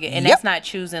that nigga. And that's not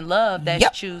choosing love.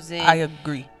 That's choosing I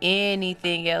agree.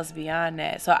 anything else beyond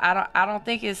that. So I don't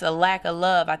think it's a lack of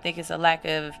love. I think it's a lack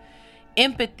of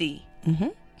empathy.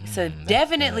 So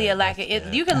definitely a lack of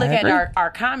it. You can look at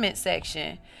our comment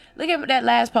section. Look at that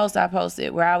last post I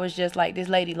posted where I was just like, this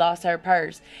lady lost her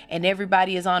purse and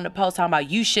everybody is on the post talking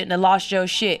about you shouldn't have lost your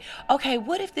shit. Okay,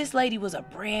 what if this lady was a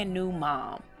brand new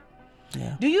mom?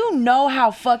 Yeah. Do you know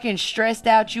how fucking stressed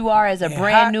out you are as a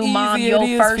brand new mom your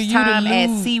first time at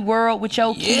SeaWorld with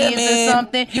your kids or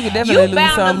something? You could definitely lose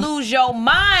bound to lose your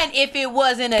mind if it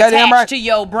wasn't attached to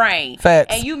your brain.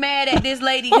 Facts. And you mad at this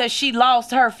lady because she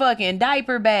lost her fucking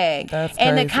diaper bag. That's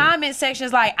and crazy. the comment section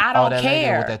is like, I don't that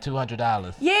care. Lady with that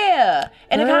 $200. Yeah.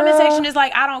 And the comment section is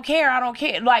like, I don't care. I don't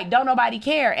care. Like, don't nobody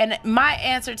care. And my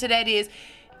answer to that is,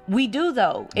 we do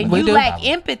though, and you lack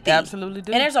empathy. Absolutely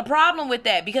do. And there's a problem with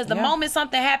that because the moment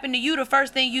something happened to you, the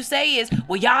first thing you say is,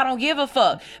 "Well, y'all don't give a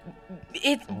fuck."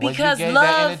 It's because you gave love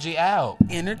that energy out.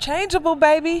 Interchangeable,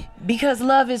 baby. Because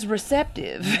love is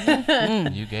receptive.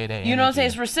 You gave that. You know what I'm saying?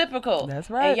 It's reciprocal. That's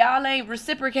right. And y'all ain't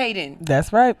reciprocating.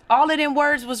 That's right. All of them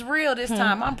words was real this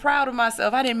time. I'm proud of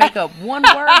myself. I didn't make up one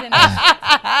word in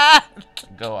that.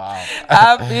 Go off.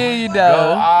 I feel you though.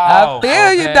 Go off. I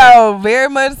feel you though. Very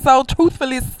much so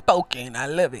truthfully spoken. I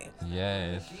love it.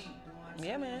 Yes.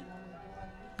 Yeah, man.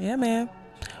 Yeah, man.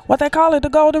 What they call it, the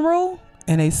golden rule?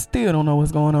 And they still don't know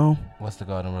what's going on. What's the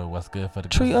golden rule? What's good for the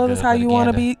Treat others how you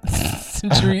want to be.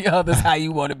 Treat others how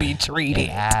you want to be treated.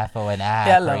 An eye for an eye.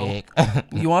 Hello.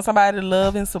 You want somebody to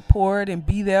love and support and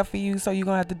be there for you, so you're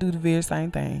going to have to do the very same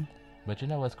thing. But you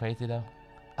know what's crazy though?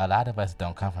 A lot of us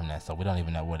don't come from that, so we don't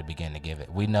even know where to begin to give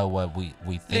it. We know what we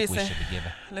think we should be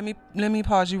giving. Let me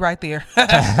pause you right there. Now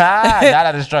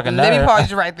that it struck a nerve. Let me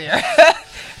pause you right there.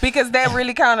 Because that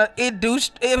really kind of, it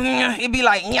be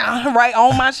like, yeah, right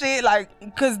on my shit. Like,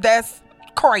 because that's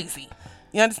crazy.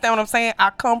 You understand what I'm saying? I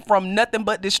come from nothing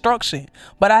but destruction.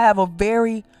 But I have a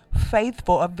very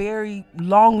faithful, a very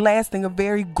long lasting, a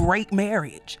very great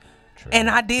marriage. True. And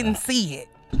I didn't see it.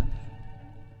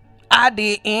 I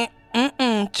didn't.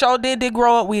 Sure didn't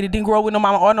grow up with it. Didn't grow up with no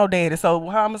mama or no daddy. So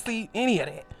how I'm going to see any of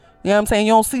that? You know what I'm saying?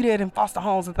 You don't see that in foster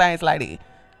homes and things like that.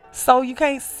 So you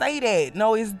can't say that.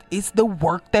 No, it's the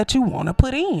work that you want to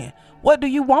put in. What do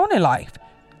you want in life?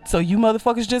 So you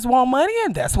motherfuckers just want money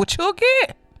and that's what you'll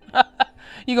get.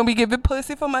 You're going to be giving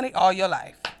pussy for money all your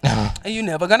life. And you're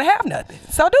never going to have nothing.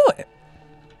 So do it.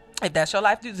 If that's your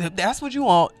life, if that's what you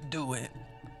want, do it.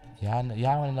 Y'all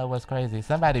want to know what's crazy?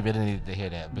 Somebody really needed to hear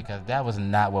that because that was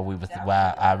not what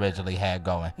I originally had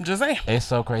going. Just saying. It's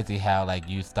so crazy how like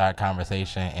you start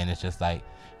conversation and it's just like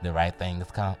the right things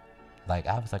come. Like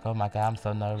I was like, oh my God, I'm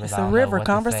so nervous. It's a river.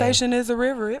 Conversation is a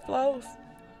river. It flows.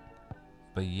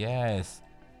 But yes,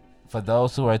 for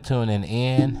those who are tuning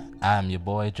in, I'm your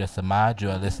boy Just Semaj.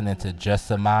 You are listening to Just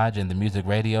Semaj and the Music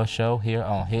Radio Show here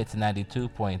on Hits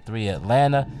 92.3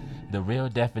 Atlanta, the real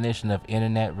definition of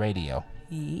internet radio.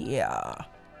 Yeah.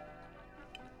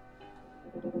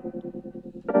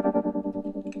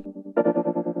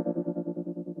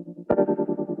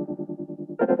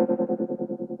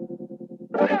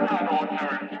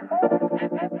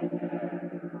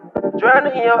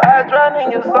 Drowning in your eyes, drowning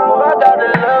in your soul. I got a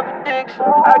love addiction.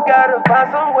 I gotta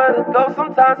find somewhere to go.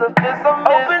 Sometimes I feel so missed.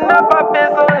 Open up, I've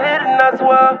been so hidden, I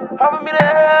swear. Helping me to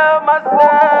help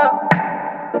myself.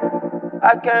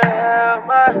 I can't help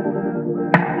myself.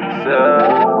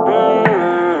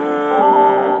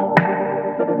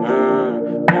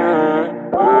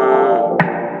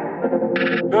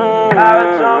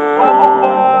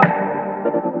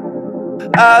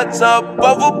 I jump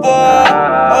overboard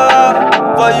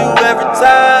for you every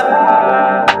time.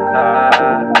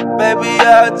 Baby,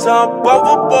 I jump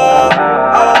overboard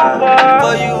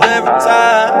for you every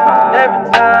time. Every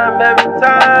time, every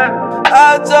time. I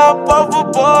jump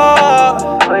overboard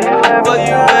for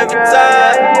you every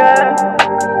time.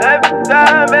 Every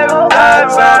time, every time. I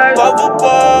jump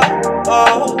overboard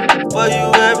for you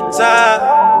every time.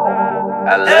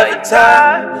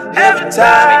 Every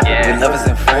time. We lovers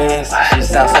and friends. She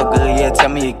sounds so good, yeah, tell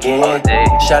me again.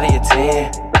 Shawty a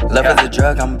 10. Love is a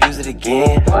drug, I'ma abuse it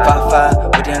again.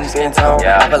 5'5", with the under skin tone.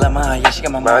 I feel like mine, yeah, she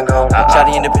got my mind gone.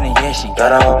 Shawty independent, yeah, she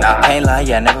got on. Can't lie,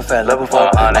 yeah, I never felt love before.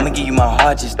 I'ma give you my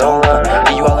heart, just don't run.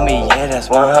 Give you all of me, yeah, that's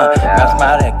one, huh? Grab some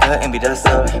out of that gut and be the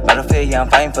sun. Battlefield, yeah, I'm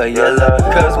fighting for your love.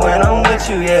 Cause when I'm with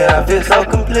you, yeah, I feel so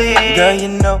complete. Girl, you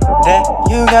know that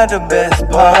you got the best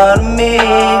part of me.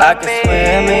 I can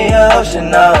swim in your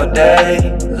ocean all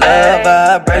day. Love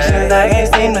vibrations, I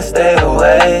can't seem to stay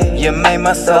away. You make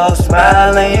my soul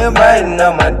smile and you brighten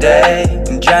up my day.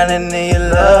 I'm drowning in your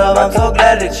love, I'm so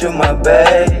glad that you're my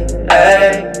babe.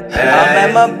 Hey, I'm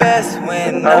at my best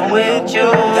when I'm with you.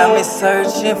 Got me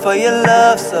searching for your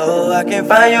love so I can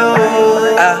find you.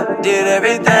 I did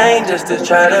everything just to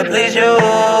try to please you.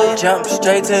 Jump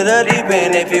straight to the deep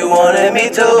end if you wanted me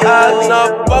to. I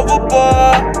jump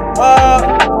overboard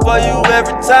for you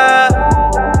every time.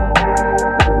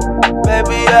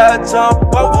 Baby, I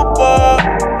jump overboard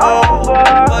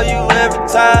for you every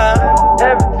time.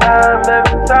 Every time.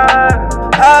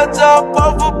 I jump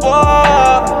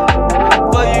overboard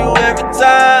for you every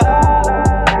time.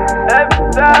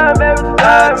 Every time.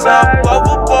 I jump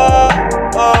overboard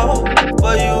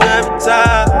for you every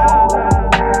time.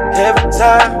 Every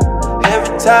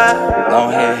time.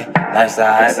 Long hair, nice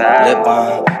eyes, lip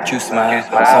balm, cute smile, so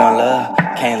in love,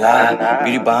 can't lie,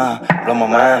 beauty bomb, blow my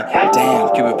mind.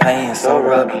 Damn, keep it playing so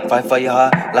rough. Fight for your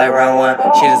heart like round one.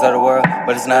 She deserve the world,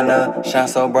 but it's not enough. Shine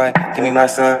so bright, give me my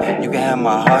sun. You can have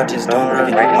my heart, just don't break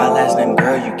it. My last name,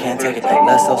 girl, you can't take it.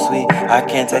 Love so sweet, I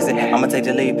can't taste it. I'ma take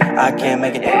the leap, I can't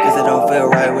make it, cause it don't feel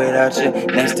right without you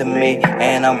next to me.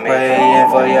 And I'm praying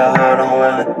for your heart on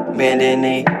one bended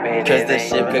knee, cause this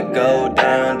ship could go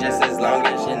down just as long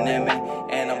as you're near me.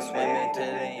 And I'm swimming to the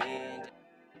end.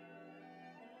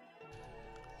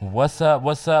 What's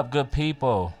up, good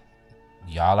people?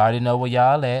 Y'all already know where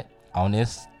y'all at on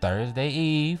this Thursday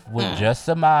Eve with Just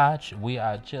Semaj. We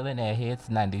are chilling at Hits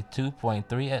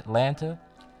 92.3 Atlanta.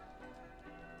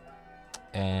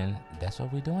 And that's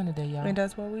what we're doing today, y'all. And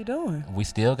that's what we doing. We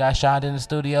still got Shonda in the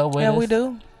studio with us. Yeah, we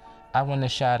do. I want to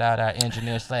shout out our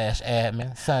engineer /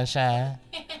 admin, Sunshine,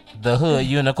 the Hood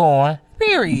Unicorn.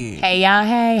 Period. Hey y'all,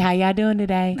 hey, how y'all doing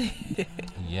today?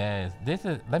 Yes,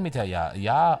 let me tell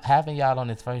y'all, having y'all on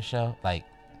this first show, like,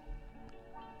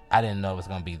 I didn't know it was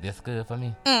going to be this good for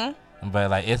me.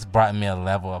 But, like, it's brought me a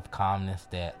level of calmness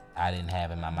that I didn't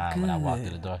have in my mind when I walked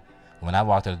through the door. When I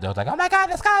walked through the door, I was like, oh my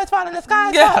God, the sky is falling, the sky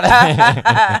is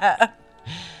falling.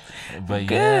 But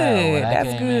good. yeah, when I that's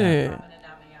came good. in,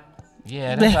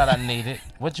 yeah, that's all I needed.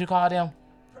 What you call them?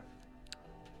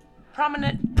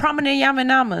 Prominent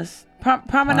Yamanamas.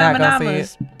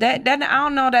 Prominamamas. That I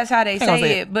don't know that's how they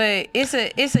say it, but it's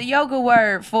a yoga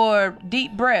word for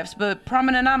deep breaths, but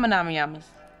prominamamas.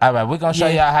 All right, we're gonna show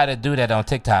y'all how to do that on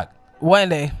TikTok one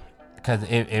day. Cause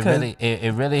it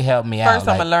really helped me out. First,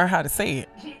 I'm gonna learn how to say it.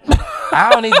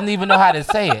 I don't even know how to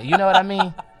say it. You know what I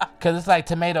mean? Cause it's like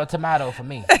tomato for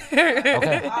me.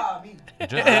 Okay.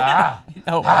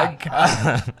 Oh my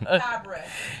God.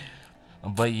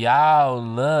 But y'all,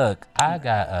 look, I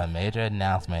got a major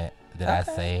announcement that I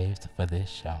saved for this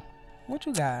show. What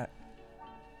you got?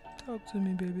 Talk to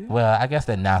me, baby. Well, I guess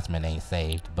the announcement ain't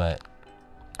saved, but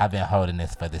I've been holding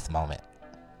this for this moment.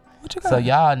 What you got? So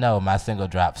y'all know my single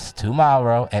drops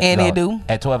tomorrow at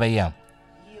 12 a.m.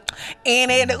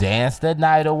 And it do. Dance the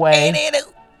night away. And it do.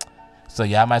 So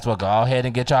y'all might as well go ahead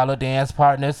and get y'all little dance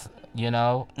partners, you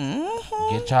know.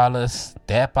 Get y'all a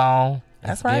step on.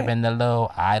 That's right. Giving the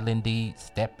little islandy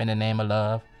step in the name of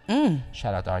love.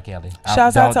 Shout out to R. Kelly.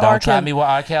 Shout out to R. Kelly. Don't try me with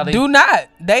R. Kelly. Do not.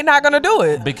 They not gonna do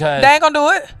it. Because they ain't gonna do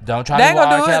it. Don't try me with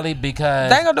R. Kelly because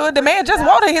they ain't gonna do it. The man just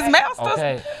wanted his masters.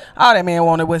 Okay. All that man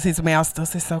wanted was his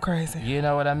masters. It's so crazy. You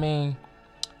know what I mean?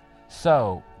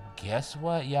 So, guess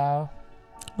what, y'all?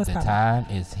 What's the happening?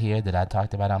 time is here that I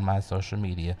talked about on my social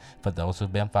media for those who've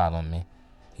been following me.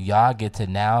 Y'all get to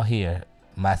now hear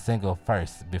my single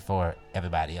first before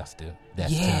everybody else do.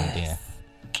 That's tuned in.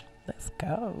 Let's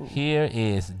go. Here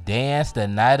is Dance the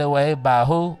Night Away by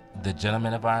who? The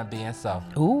Gentleman of R&B and Soul.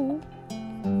 Ooh.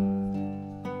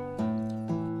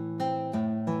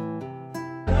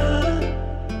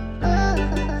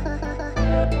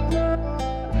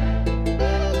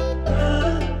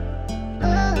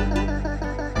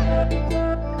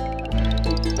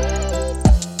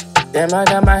 Damn, I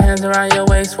got my hands around your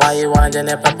waist. Why you winding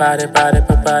it? Pop-body.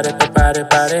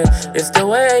 It's the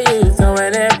way you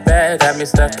throwing it back. Got me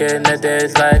stuck in the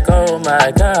days like, oh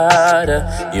my God.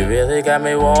 You really got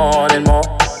me wanting more.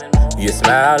 Your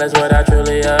smile is what I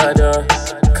truly adore.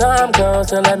 Come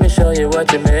close and let me show you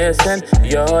what you're missing.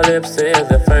 Your lips is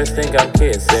the first thing I'm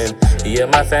kissing. You're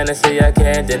my fantasy, I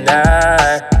can't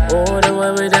deny. Oh, the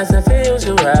way we dancing feels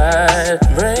so right.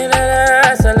 Bring that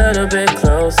ass a little bit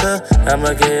closer.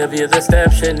 I'ma give you the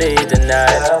steps you need tonight.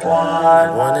 Step one,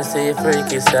 I wanna see your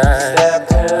freaky side. Step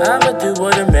two, I'ma do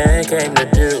what a man came to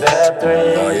do. Step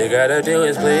three, all you gotta do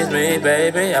is please me,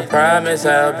 baby. I promise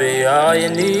I'll be all you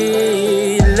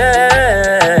need.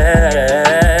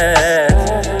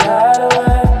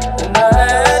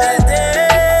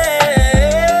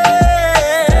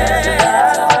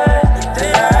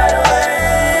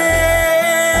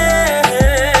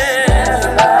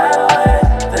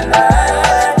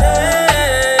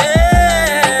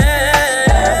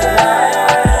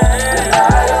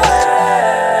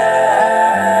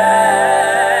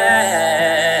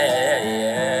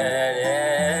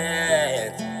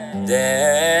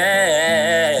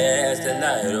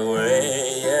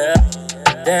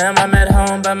 Damn, I'm at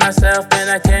home by myself and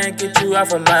I can't get you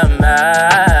off of my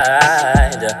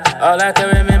mind. All I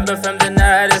can remember from the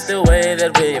night is the way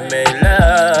that we made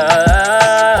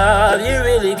love. You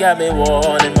really got me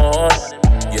wanting more.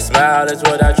 Your smile is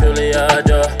what I truly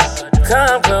adore.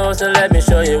 Come close and let me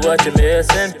show you what you're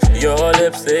missing. Your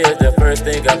lips is the first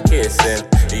thing I'm kissing.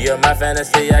 You're my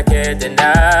fantasy, I can't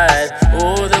deny.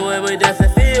 Ooh, the way we dancing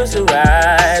feels so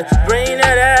right. Bring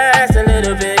that ass a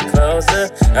little bit closer.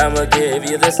 I'ma give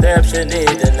you the steps you need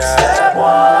tonight. Step one,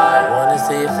 I wanna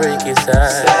see your freaky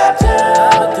side. Step two,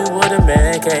 I'ma do what a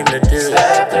man came to do.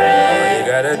 Step three, all you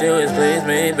gotta do is please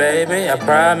me, baby. I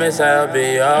promise I'll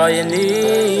be all you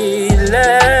need.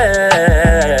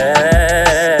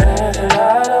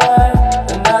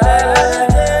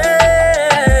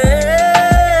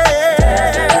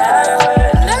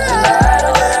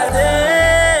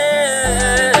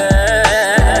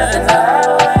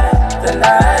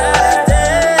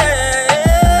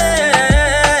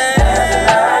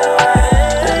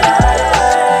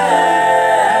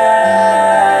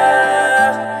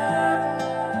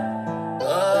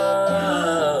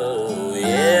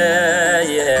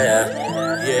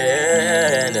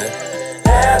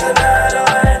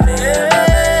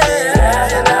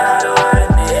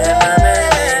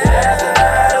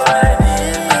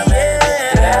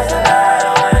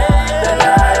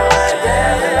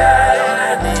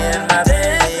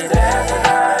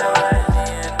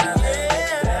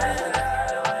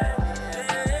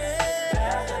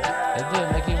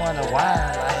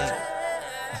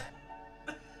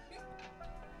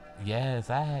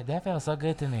 That felt so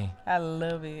good to me. I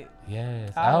love it.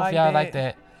 Yes. I hope y'all like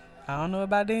that. I don't know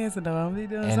about dancing though. I'm gonna be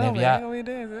doing something. I ain't gonna be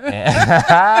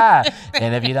dancing.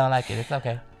 And if you don't like it, it's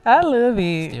okay. I love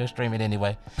it. Still stream it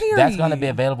anyway. Period. That's gonna be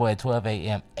available at 12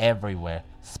 a.m. everywhere.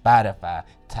 Spotify,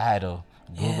 Tidal,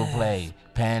 Google Play,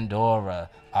 Pandora,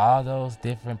 all those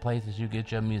different places you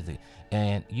get your music.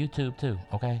 And YouTube too,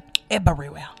 okay?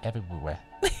 Everywhere.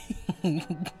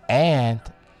 And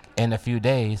in a few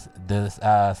days, this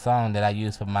song that I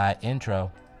use for my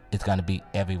intro is going to be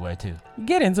everywhere too.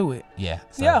 Get into it. Yeah.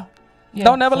 So, yeah.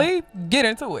 Don't ever leave. Get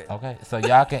into it. Okay. So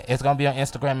y'all can, it's going to be on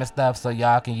Instagram and stuff, so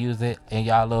y'all can use it in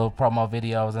y'all little promo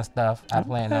videos and stuff. I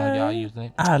plan on y'all using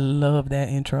it. I love that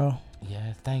intro.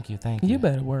 Yes. Thank you. You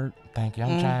better work. Thank you.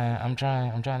 I'm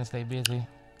trying to stay busy.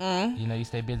 You know, you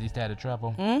stay busy, stay out of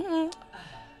trouble.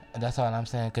 That's all I'm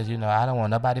saying, because, you know, I don't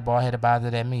want nobody bald-headed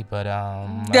bothered at me, but,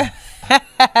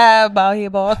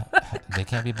 bald-head ball. They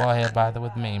can't be bald-headed bothered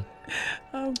with me.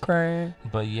 I'm crying.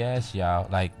 But, yes, y'all,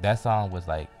 like, that song was,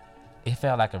 like, it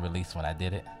felt like a release when I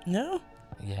did it. Yeah?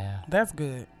 Yeah. That's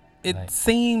good. It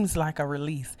seems like a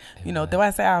release. You know, though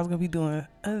I say I was going to be doing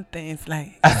other things,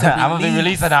 like, I'm going to be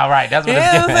releasing all right. That's what it's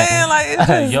I'm saying? Like, it's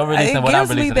just, you're releasing what I'm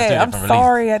releasing. I'm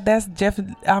sorry. That's Jeff.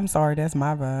 I'm sorry. That's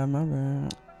my vibe. My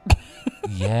vibe.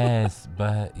 Yes,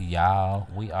 but y'all,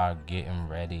 we are getting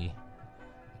ready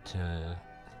to,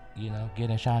 you know, get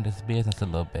in Shonda's business a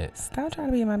little bit. Stop trying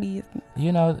to be in my business.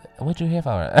 You know, what you here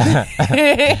for?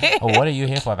 What are you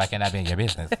here for if I cannot be in your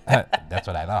business? That's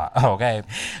what I thought. Okay.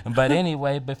 But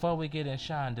anyway, before we get in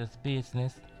Shonda's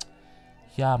business,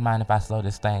 y'all mind if I slow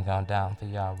this thing on down for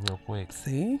y'all real quick?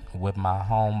 See? With my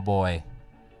homeboy,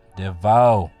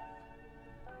 DeVoe.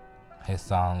 His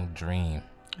song, Dream.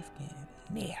 It's getting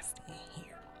nasty.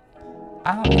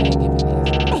 I don't think give it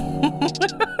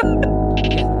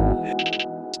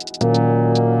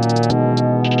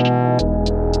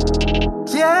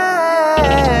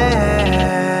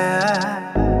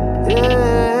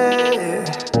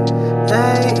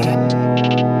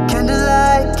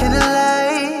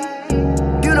Candlelight.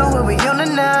 You know when we on the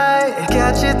night.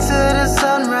 Catch you to the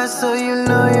sunrise, so you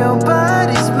know your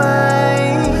body's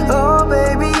mine. Oh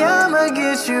baby, I'ma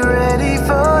get you ready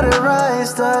for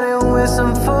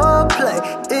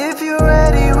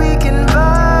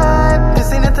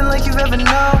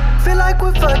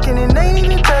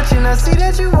and I see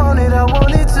that you want it, I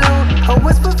want it too. A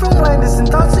whisper from wetness and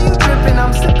thoughts of you dripping.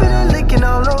 I'm sipping and licking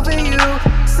all over you.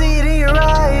 See it in your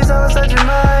eyes, all inside your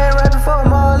mind. Right before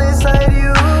I'm all inside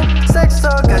you. Sex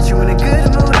talk got you in a good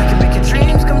mood. I can make your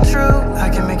dreams come true. I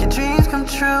can make your dreams come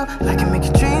true. I can make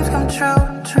your dreams come true.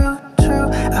 True, true.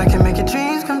 I can make your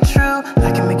dreams come true. I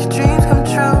can make your dreams come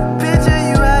true. Picture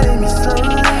you riding me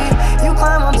slowly. You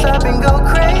climb on top and go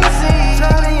crazy.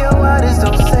 Drowning your waters,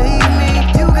 don't save me.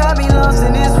 You got me lost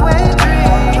in this wet dream.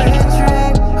 Wet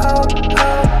dream, oh,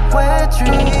 oh, wet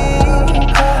dream.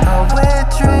 Oh, wet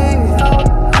dream, oh,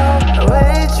 oh,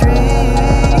 wet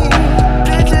dream.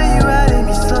 Picture you riding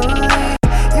me slowly.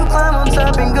 You climb on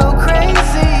top and go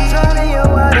crazy. Drowning your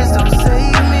waters, don't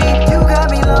save me. You got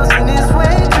me lost in this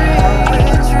wet dream.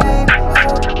 Wet dream,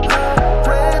 oh, oh,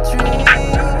 wet dream.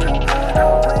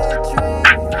 Oh, wet dream.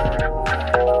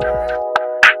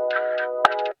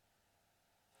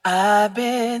 I've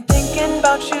been thinking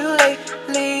about you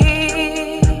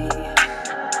lately,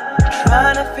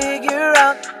 trying to figure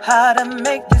out how to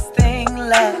make this thing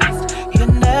last. You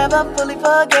never fully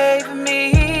forgave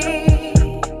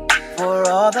me for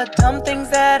all the dumb things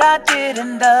that I did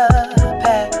in the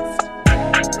past.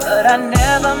 But I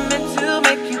never meant to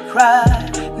make you cry,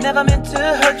 never meant to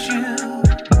hurt you.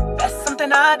 That's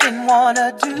something I didn't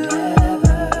wanna do.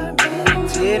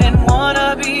 Didn't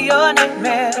wanna be your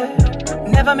nightmare,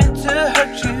 never meant to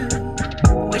hurt you.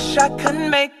 Wish I could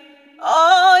make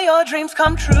all your dreams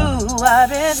come true. I've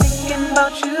been thinking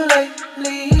about you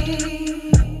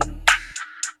lately,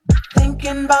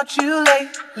 thinking about you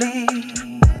lately.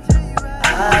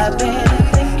 I've been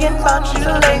thinking about you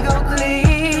lately,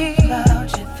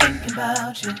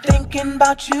 thinking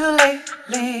about you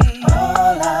lately.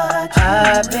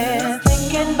 I've been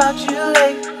thinking about you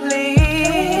lately,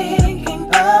 thinking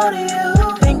about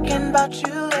you, thinking about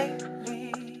you lately.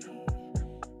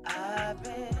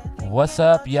 What's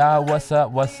up, y'all? What's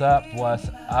up? What's up? What's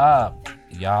up?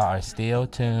 Y'all are still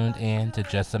tuned in to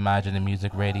Just Imagine the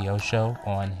Music Radio Show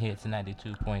on Hits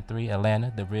 92.3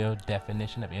 Atlanta, the real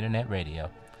definition of internet radio.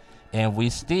 And we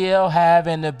still have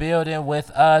in the building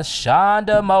with us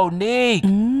ShondaMonique.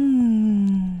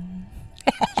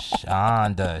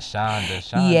 Shonda.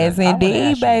 Yes,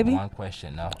 indeed, baby. One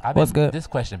question, though. What's good? This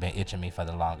question been itching me for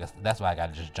the longest. That's why I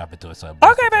got to just jump into it.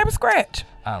 Okay, baby, scratch.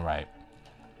 All right.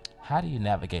 How do you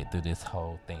navigate through this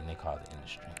whole thing they call the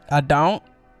industry? I don't.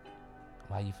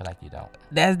 Why you feel like you don't?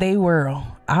 That's their world.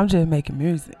 I'm just making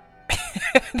music.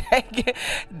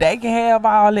 they can have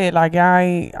all that. Like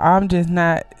I'm just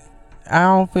not. I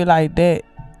don't feel like that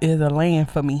is a lane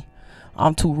for me.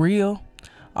 I'm too real.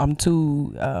 I'm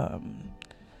too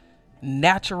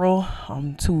natural.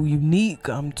 I'm too unique.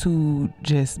 I'm too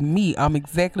just me. I'm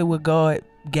exactly what God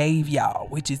gave y'all,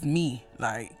 which is me.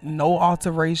 Like, no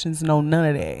alterations, no none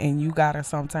of that. And you gotta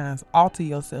sometimes alter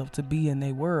yourself to be in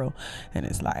their world. And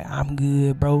it's like, I'm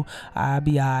good, bro. I'll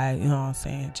be alright. You know what I'm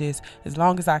saying? Just as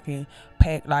long as I can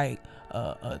pack like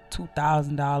a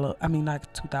 $2,000, I mean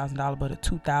not $2,000, but a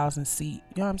 2,000 seat.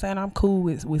 You know what I'm saying? I'm cool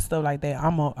with stuff like that.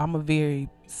 I'm a very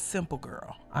simple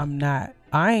girl.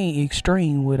 I ain't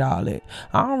extreme with all that.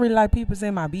 I don't really like people's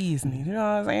in my business. You know what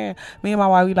I'm saying? Me and my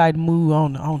wife, we like to move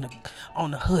on the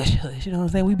hush. You know what I'm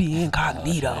saying? We be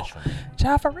incognito.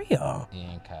 Child, for real.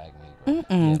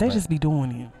 Incognito. They just be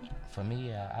doing it. For me,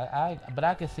 yeah, but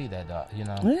I can see that, though. You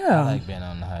know, yeah. I like being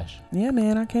on the hush. Yeah,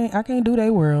 man, I can't do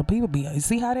their world. People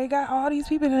see how they got all these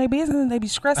people in their business and they be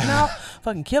stressing out,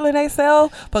 fucking killing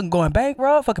themselves, fucking going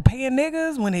bankrupt, fucking paying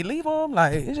niggas when they leave them.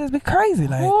 Like, it just be crazy.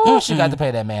 Like, she got to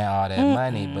pay that man all that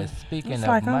money. But speaking it's of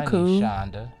like, money, cool.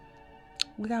 Shonda,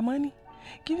 we got money.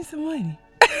 Give me some money.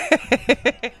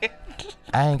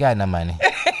 I ain't got no money.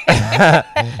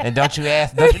 And don't you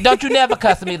never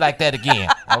cuss me like that again,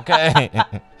 okay?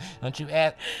 Don't you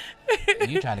ask.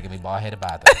 You trying to get me bald-headed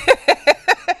by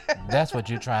that. That's what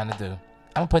you trying to do. I'm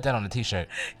gonna put that on the t-shirt.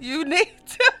 You need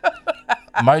to.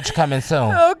 Merch coming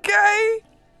soon. Okay.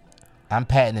 I'm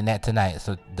patenting that tonight,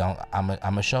 so I'm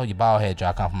gonna show you bald-head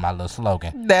y'all come from my little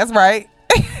slogan. That's right.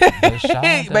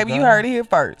 Baby, you heard it here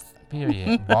first.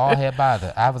 Period. Bald-head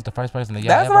bother. I was the first person that y'all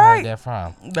That's ever right. heard that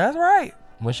from. That's right.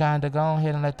 Well, Shonda, go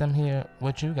ahead and let them hear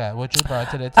what you got, what you brought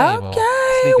to the table.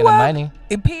 Okay. Speaking of money.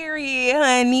 Period,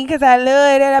 honey, because I love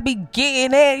that I be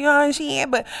getting that, you know what I'm saying?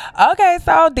 But, okay,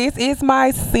 so this is my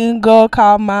single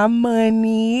called My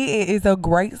Money. It is a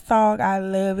great song. I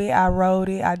love it. I wrote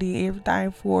it. I did everything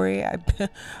for it.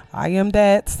 I am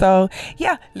that. So,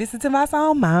 yeah, listen to my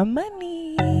song, My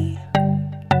Money.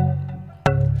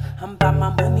 I'm by my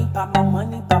money, by my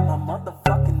money, by my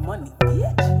motherfucking money,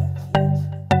 bitch.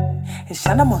 It's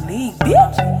ShondaMonique,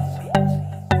 bitch.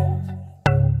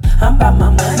 I'm by my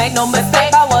money. Make no mistake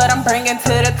about what what I'm bringing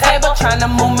to the table. Tryna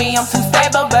move me, I'm too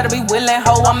stable. Better be willing,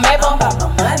 ho, I'm able.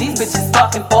 These bitches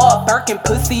fucking for a Birkin.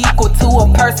 Pussy equal to a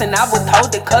person. I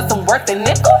withhold it cause I'm worth a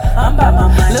nickel. I'm by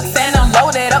my money. Look, saying I'm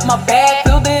loaded up my bag.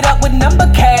 Filled it up with number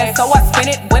cash. So I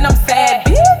spin it when I'm sad,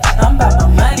 bitch. I'm by my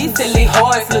money. These silly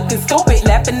whores looking stupid.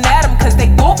 Laughing at them cause they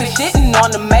goofy. Shitting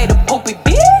on them made a poopy,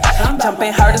 bitch. I'm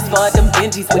jumping hard as for them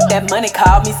Benjis. With that money,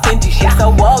 call me stingy. Shit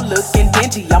so old, looking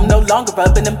dingy. I'm no longer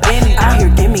rubbing them pennies. I hear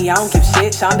gimme, I don't give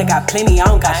shit. Shonda got plenty, I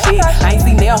don't got shit. I ain't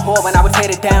seen nail whore when I was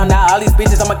headed down. Now all these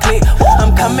bitches on my click.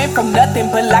 I'm coming from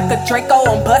nothing but like a Draco.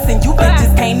 I'm busting. You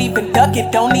bitches can't even duck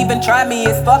it. Don't even try me,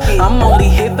 it's fuck it. I'm only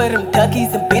here for them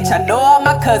duckies. And bitch, I know all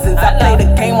my cousins. I play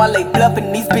the game while they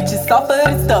bluffing. These bitches softer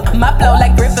and stuff. My flow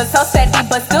like river, so steady,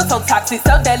 but still so toxic,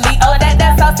 so deadly. Oh, that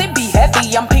sauce, it be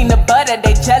heavy. I'm peanut butter,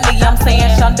 they jelly. I'm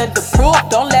saying Shonda the proof.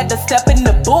 Don't let her step in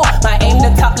the bull. My aim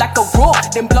to top like a roof.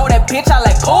 Then blow that bitch out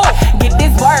like ooh. Get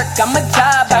this work, I'm a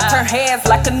job. I turn heads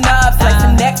like a knob, slice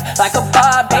the necks like a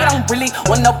bob. They don't really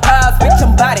want no props, bitch,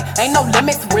 I'm body. Ain't no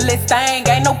limits, realest thing,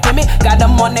 ain't no gimmick. Got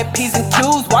them on their P's and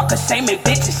Q's, walk a shame and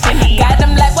bitches shimmy. Got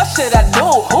them like, what should I do?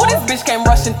 Who this bitch came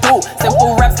rushing through?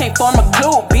 Simple raps can't form a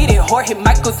clue. Beat it, whore hit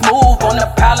Michael's move. On the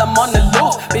pile, I'm on the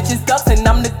loose. Bitches ducks and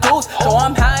I'm the goose. So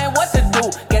I'm high and what to do.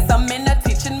 Guess I'm in a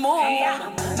teaching mood.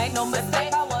 Make no mistake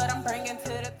about what I'm bringing to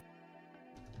the.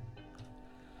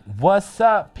 What's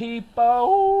up,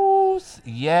 peoples?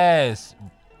 Yes,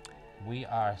 we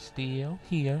are still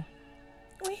here.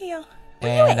 We here.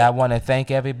 And I want to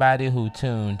thank everybody who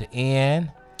tuned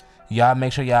in. Y'all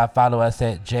make sure y'all follow us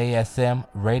at JSM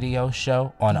Radio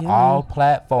Show on all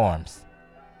platforms.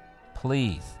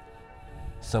 Please.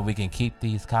 So we can keep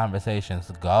these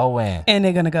conversations going. And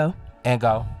they're gonna go. And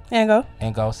go. And go.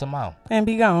 And go some more. And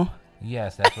be gone.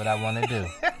 Yes, that's what I want to do.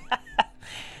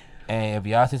 And if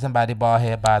y'all see somebody bald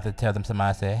head by to tell them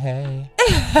somebody say, hey.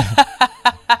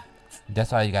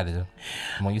 That's all you got to do.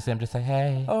 When you see them, just say,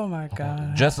 hey. Oh, my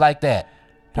God. Just like that.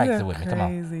 Practice You're it with me. crazy. Come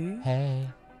on. Hey.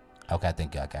 Okay, I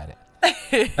think y'all got it.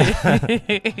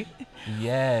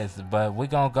 Yes, but we're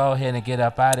going to go ahead and get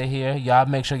up out of here. Y'all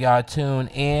make sure y'all tune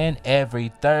in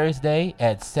every Thursday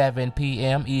at 7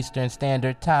 p.m. Eastern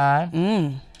Standard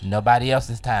Time. Nobody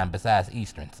else's time besides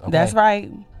Eastern's. Okay? That's right.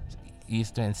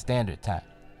 Eastern Standard Time.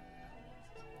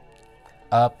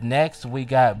 Up next, we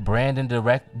got Brandon,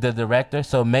 the director.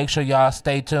 So make sure y'all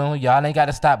stay tuned. Y'all ain't got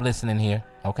to stop listening here,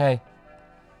 okay?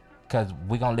 Because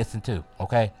we going to listen too,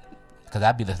 okay? Because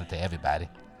I be listening to everybody.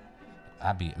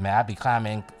 I be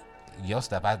climbing your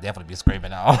stuff. I definitely be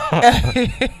screaming on.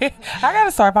 I got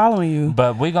to start following you.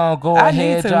 But we going to go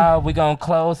ahead, y'all. We going to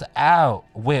close out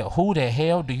with Who the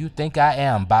Hell Do You Think I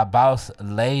Am by Boss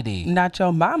Lady. Not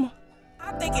your mama.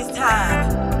 I think it's time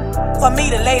for me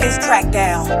to lay this track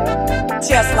down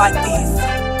just like this.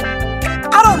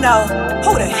 I don't know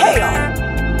who the hell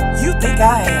you think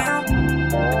I am.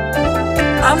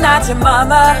 I'm not your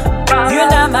mama, you're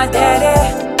not my daddy,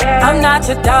 I'm not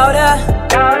your daughter.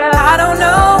 I don't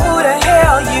know who the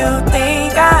hell you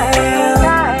think I am.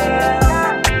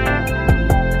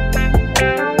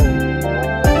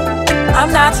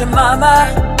 I'm not your mama,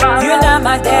 you're not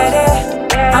my daddy,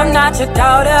 I'm not your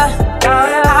daughter.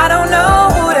 I don't know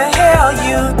who the hell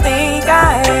you think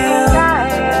I am.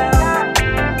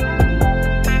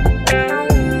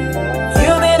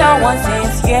 You've been on one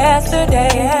since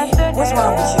yesterday. What's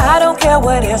wrong with you? I don't care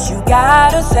what else you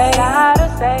gotta say.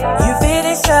 You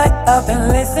finish, shut up and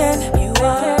listen.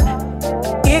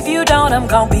 If you don't, I'm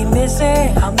gonna be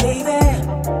missing. I'm leaving.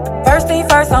 First thing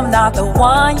first, I'm not the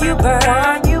one you burn.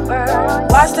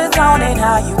 Watch the tone and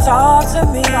how you talk to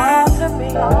me.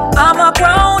 I'm a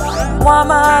grown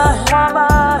woman,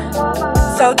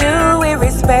 so do it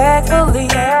respectfully.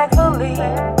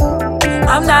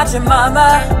 I'm not your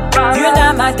mama, you're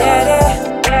not my daddy,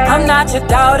 I'm not your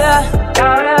daughter.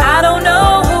 I don't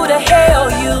know who the hell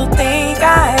you think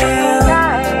I am.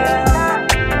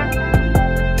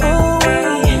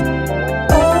 Ooh-wee.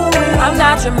 I'm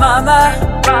not your mama,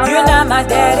 you're not my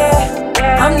daddy,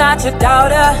 I'm not your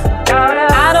daughter.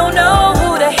 I don't know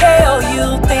who the hell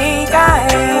you think I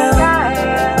am.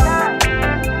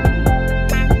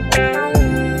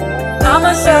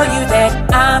 I'ma show you that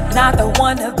I'm not the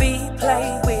one to be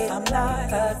played with. I'm not,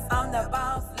 'cause I'm the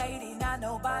boss lady, not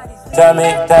nobody's. Turn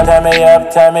me up, turn me up.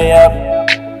 Turn me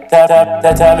up,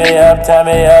 turn me up,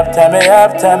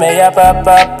 turn me up,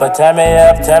 up. But turn me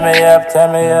up, turn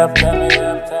me up.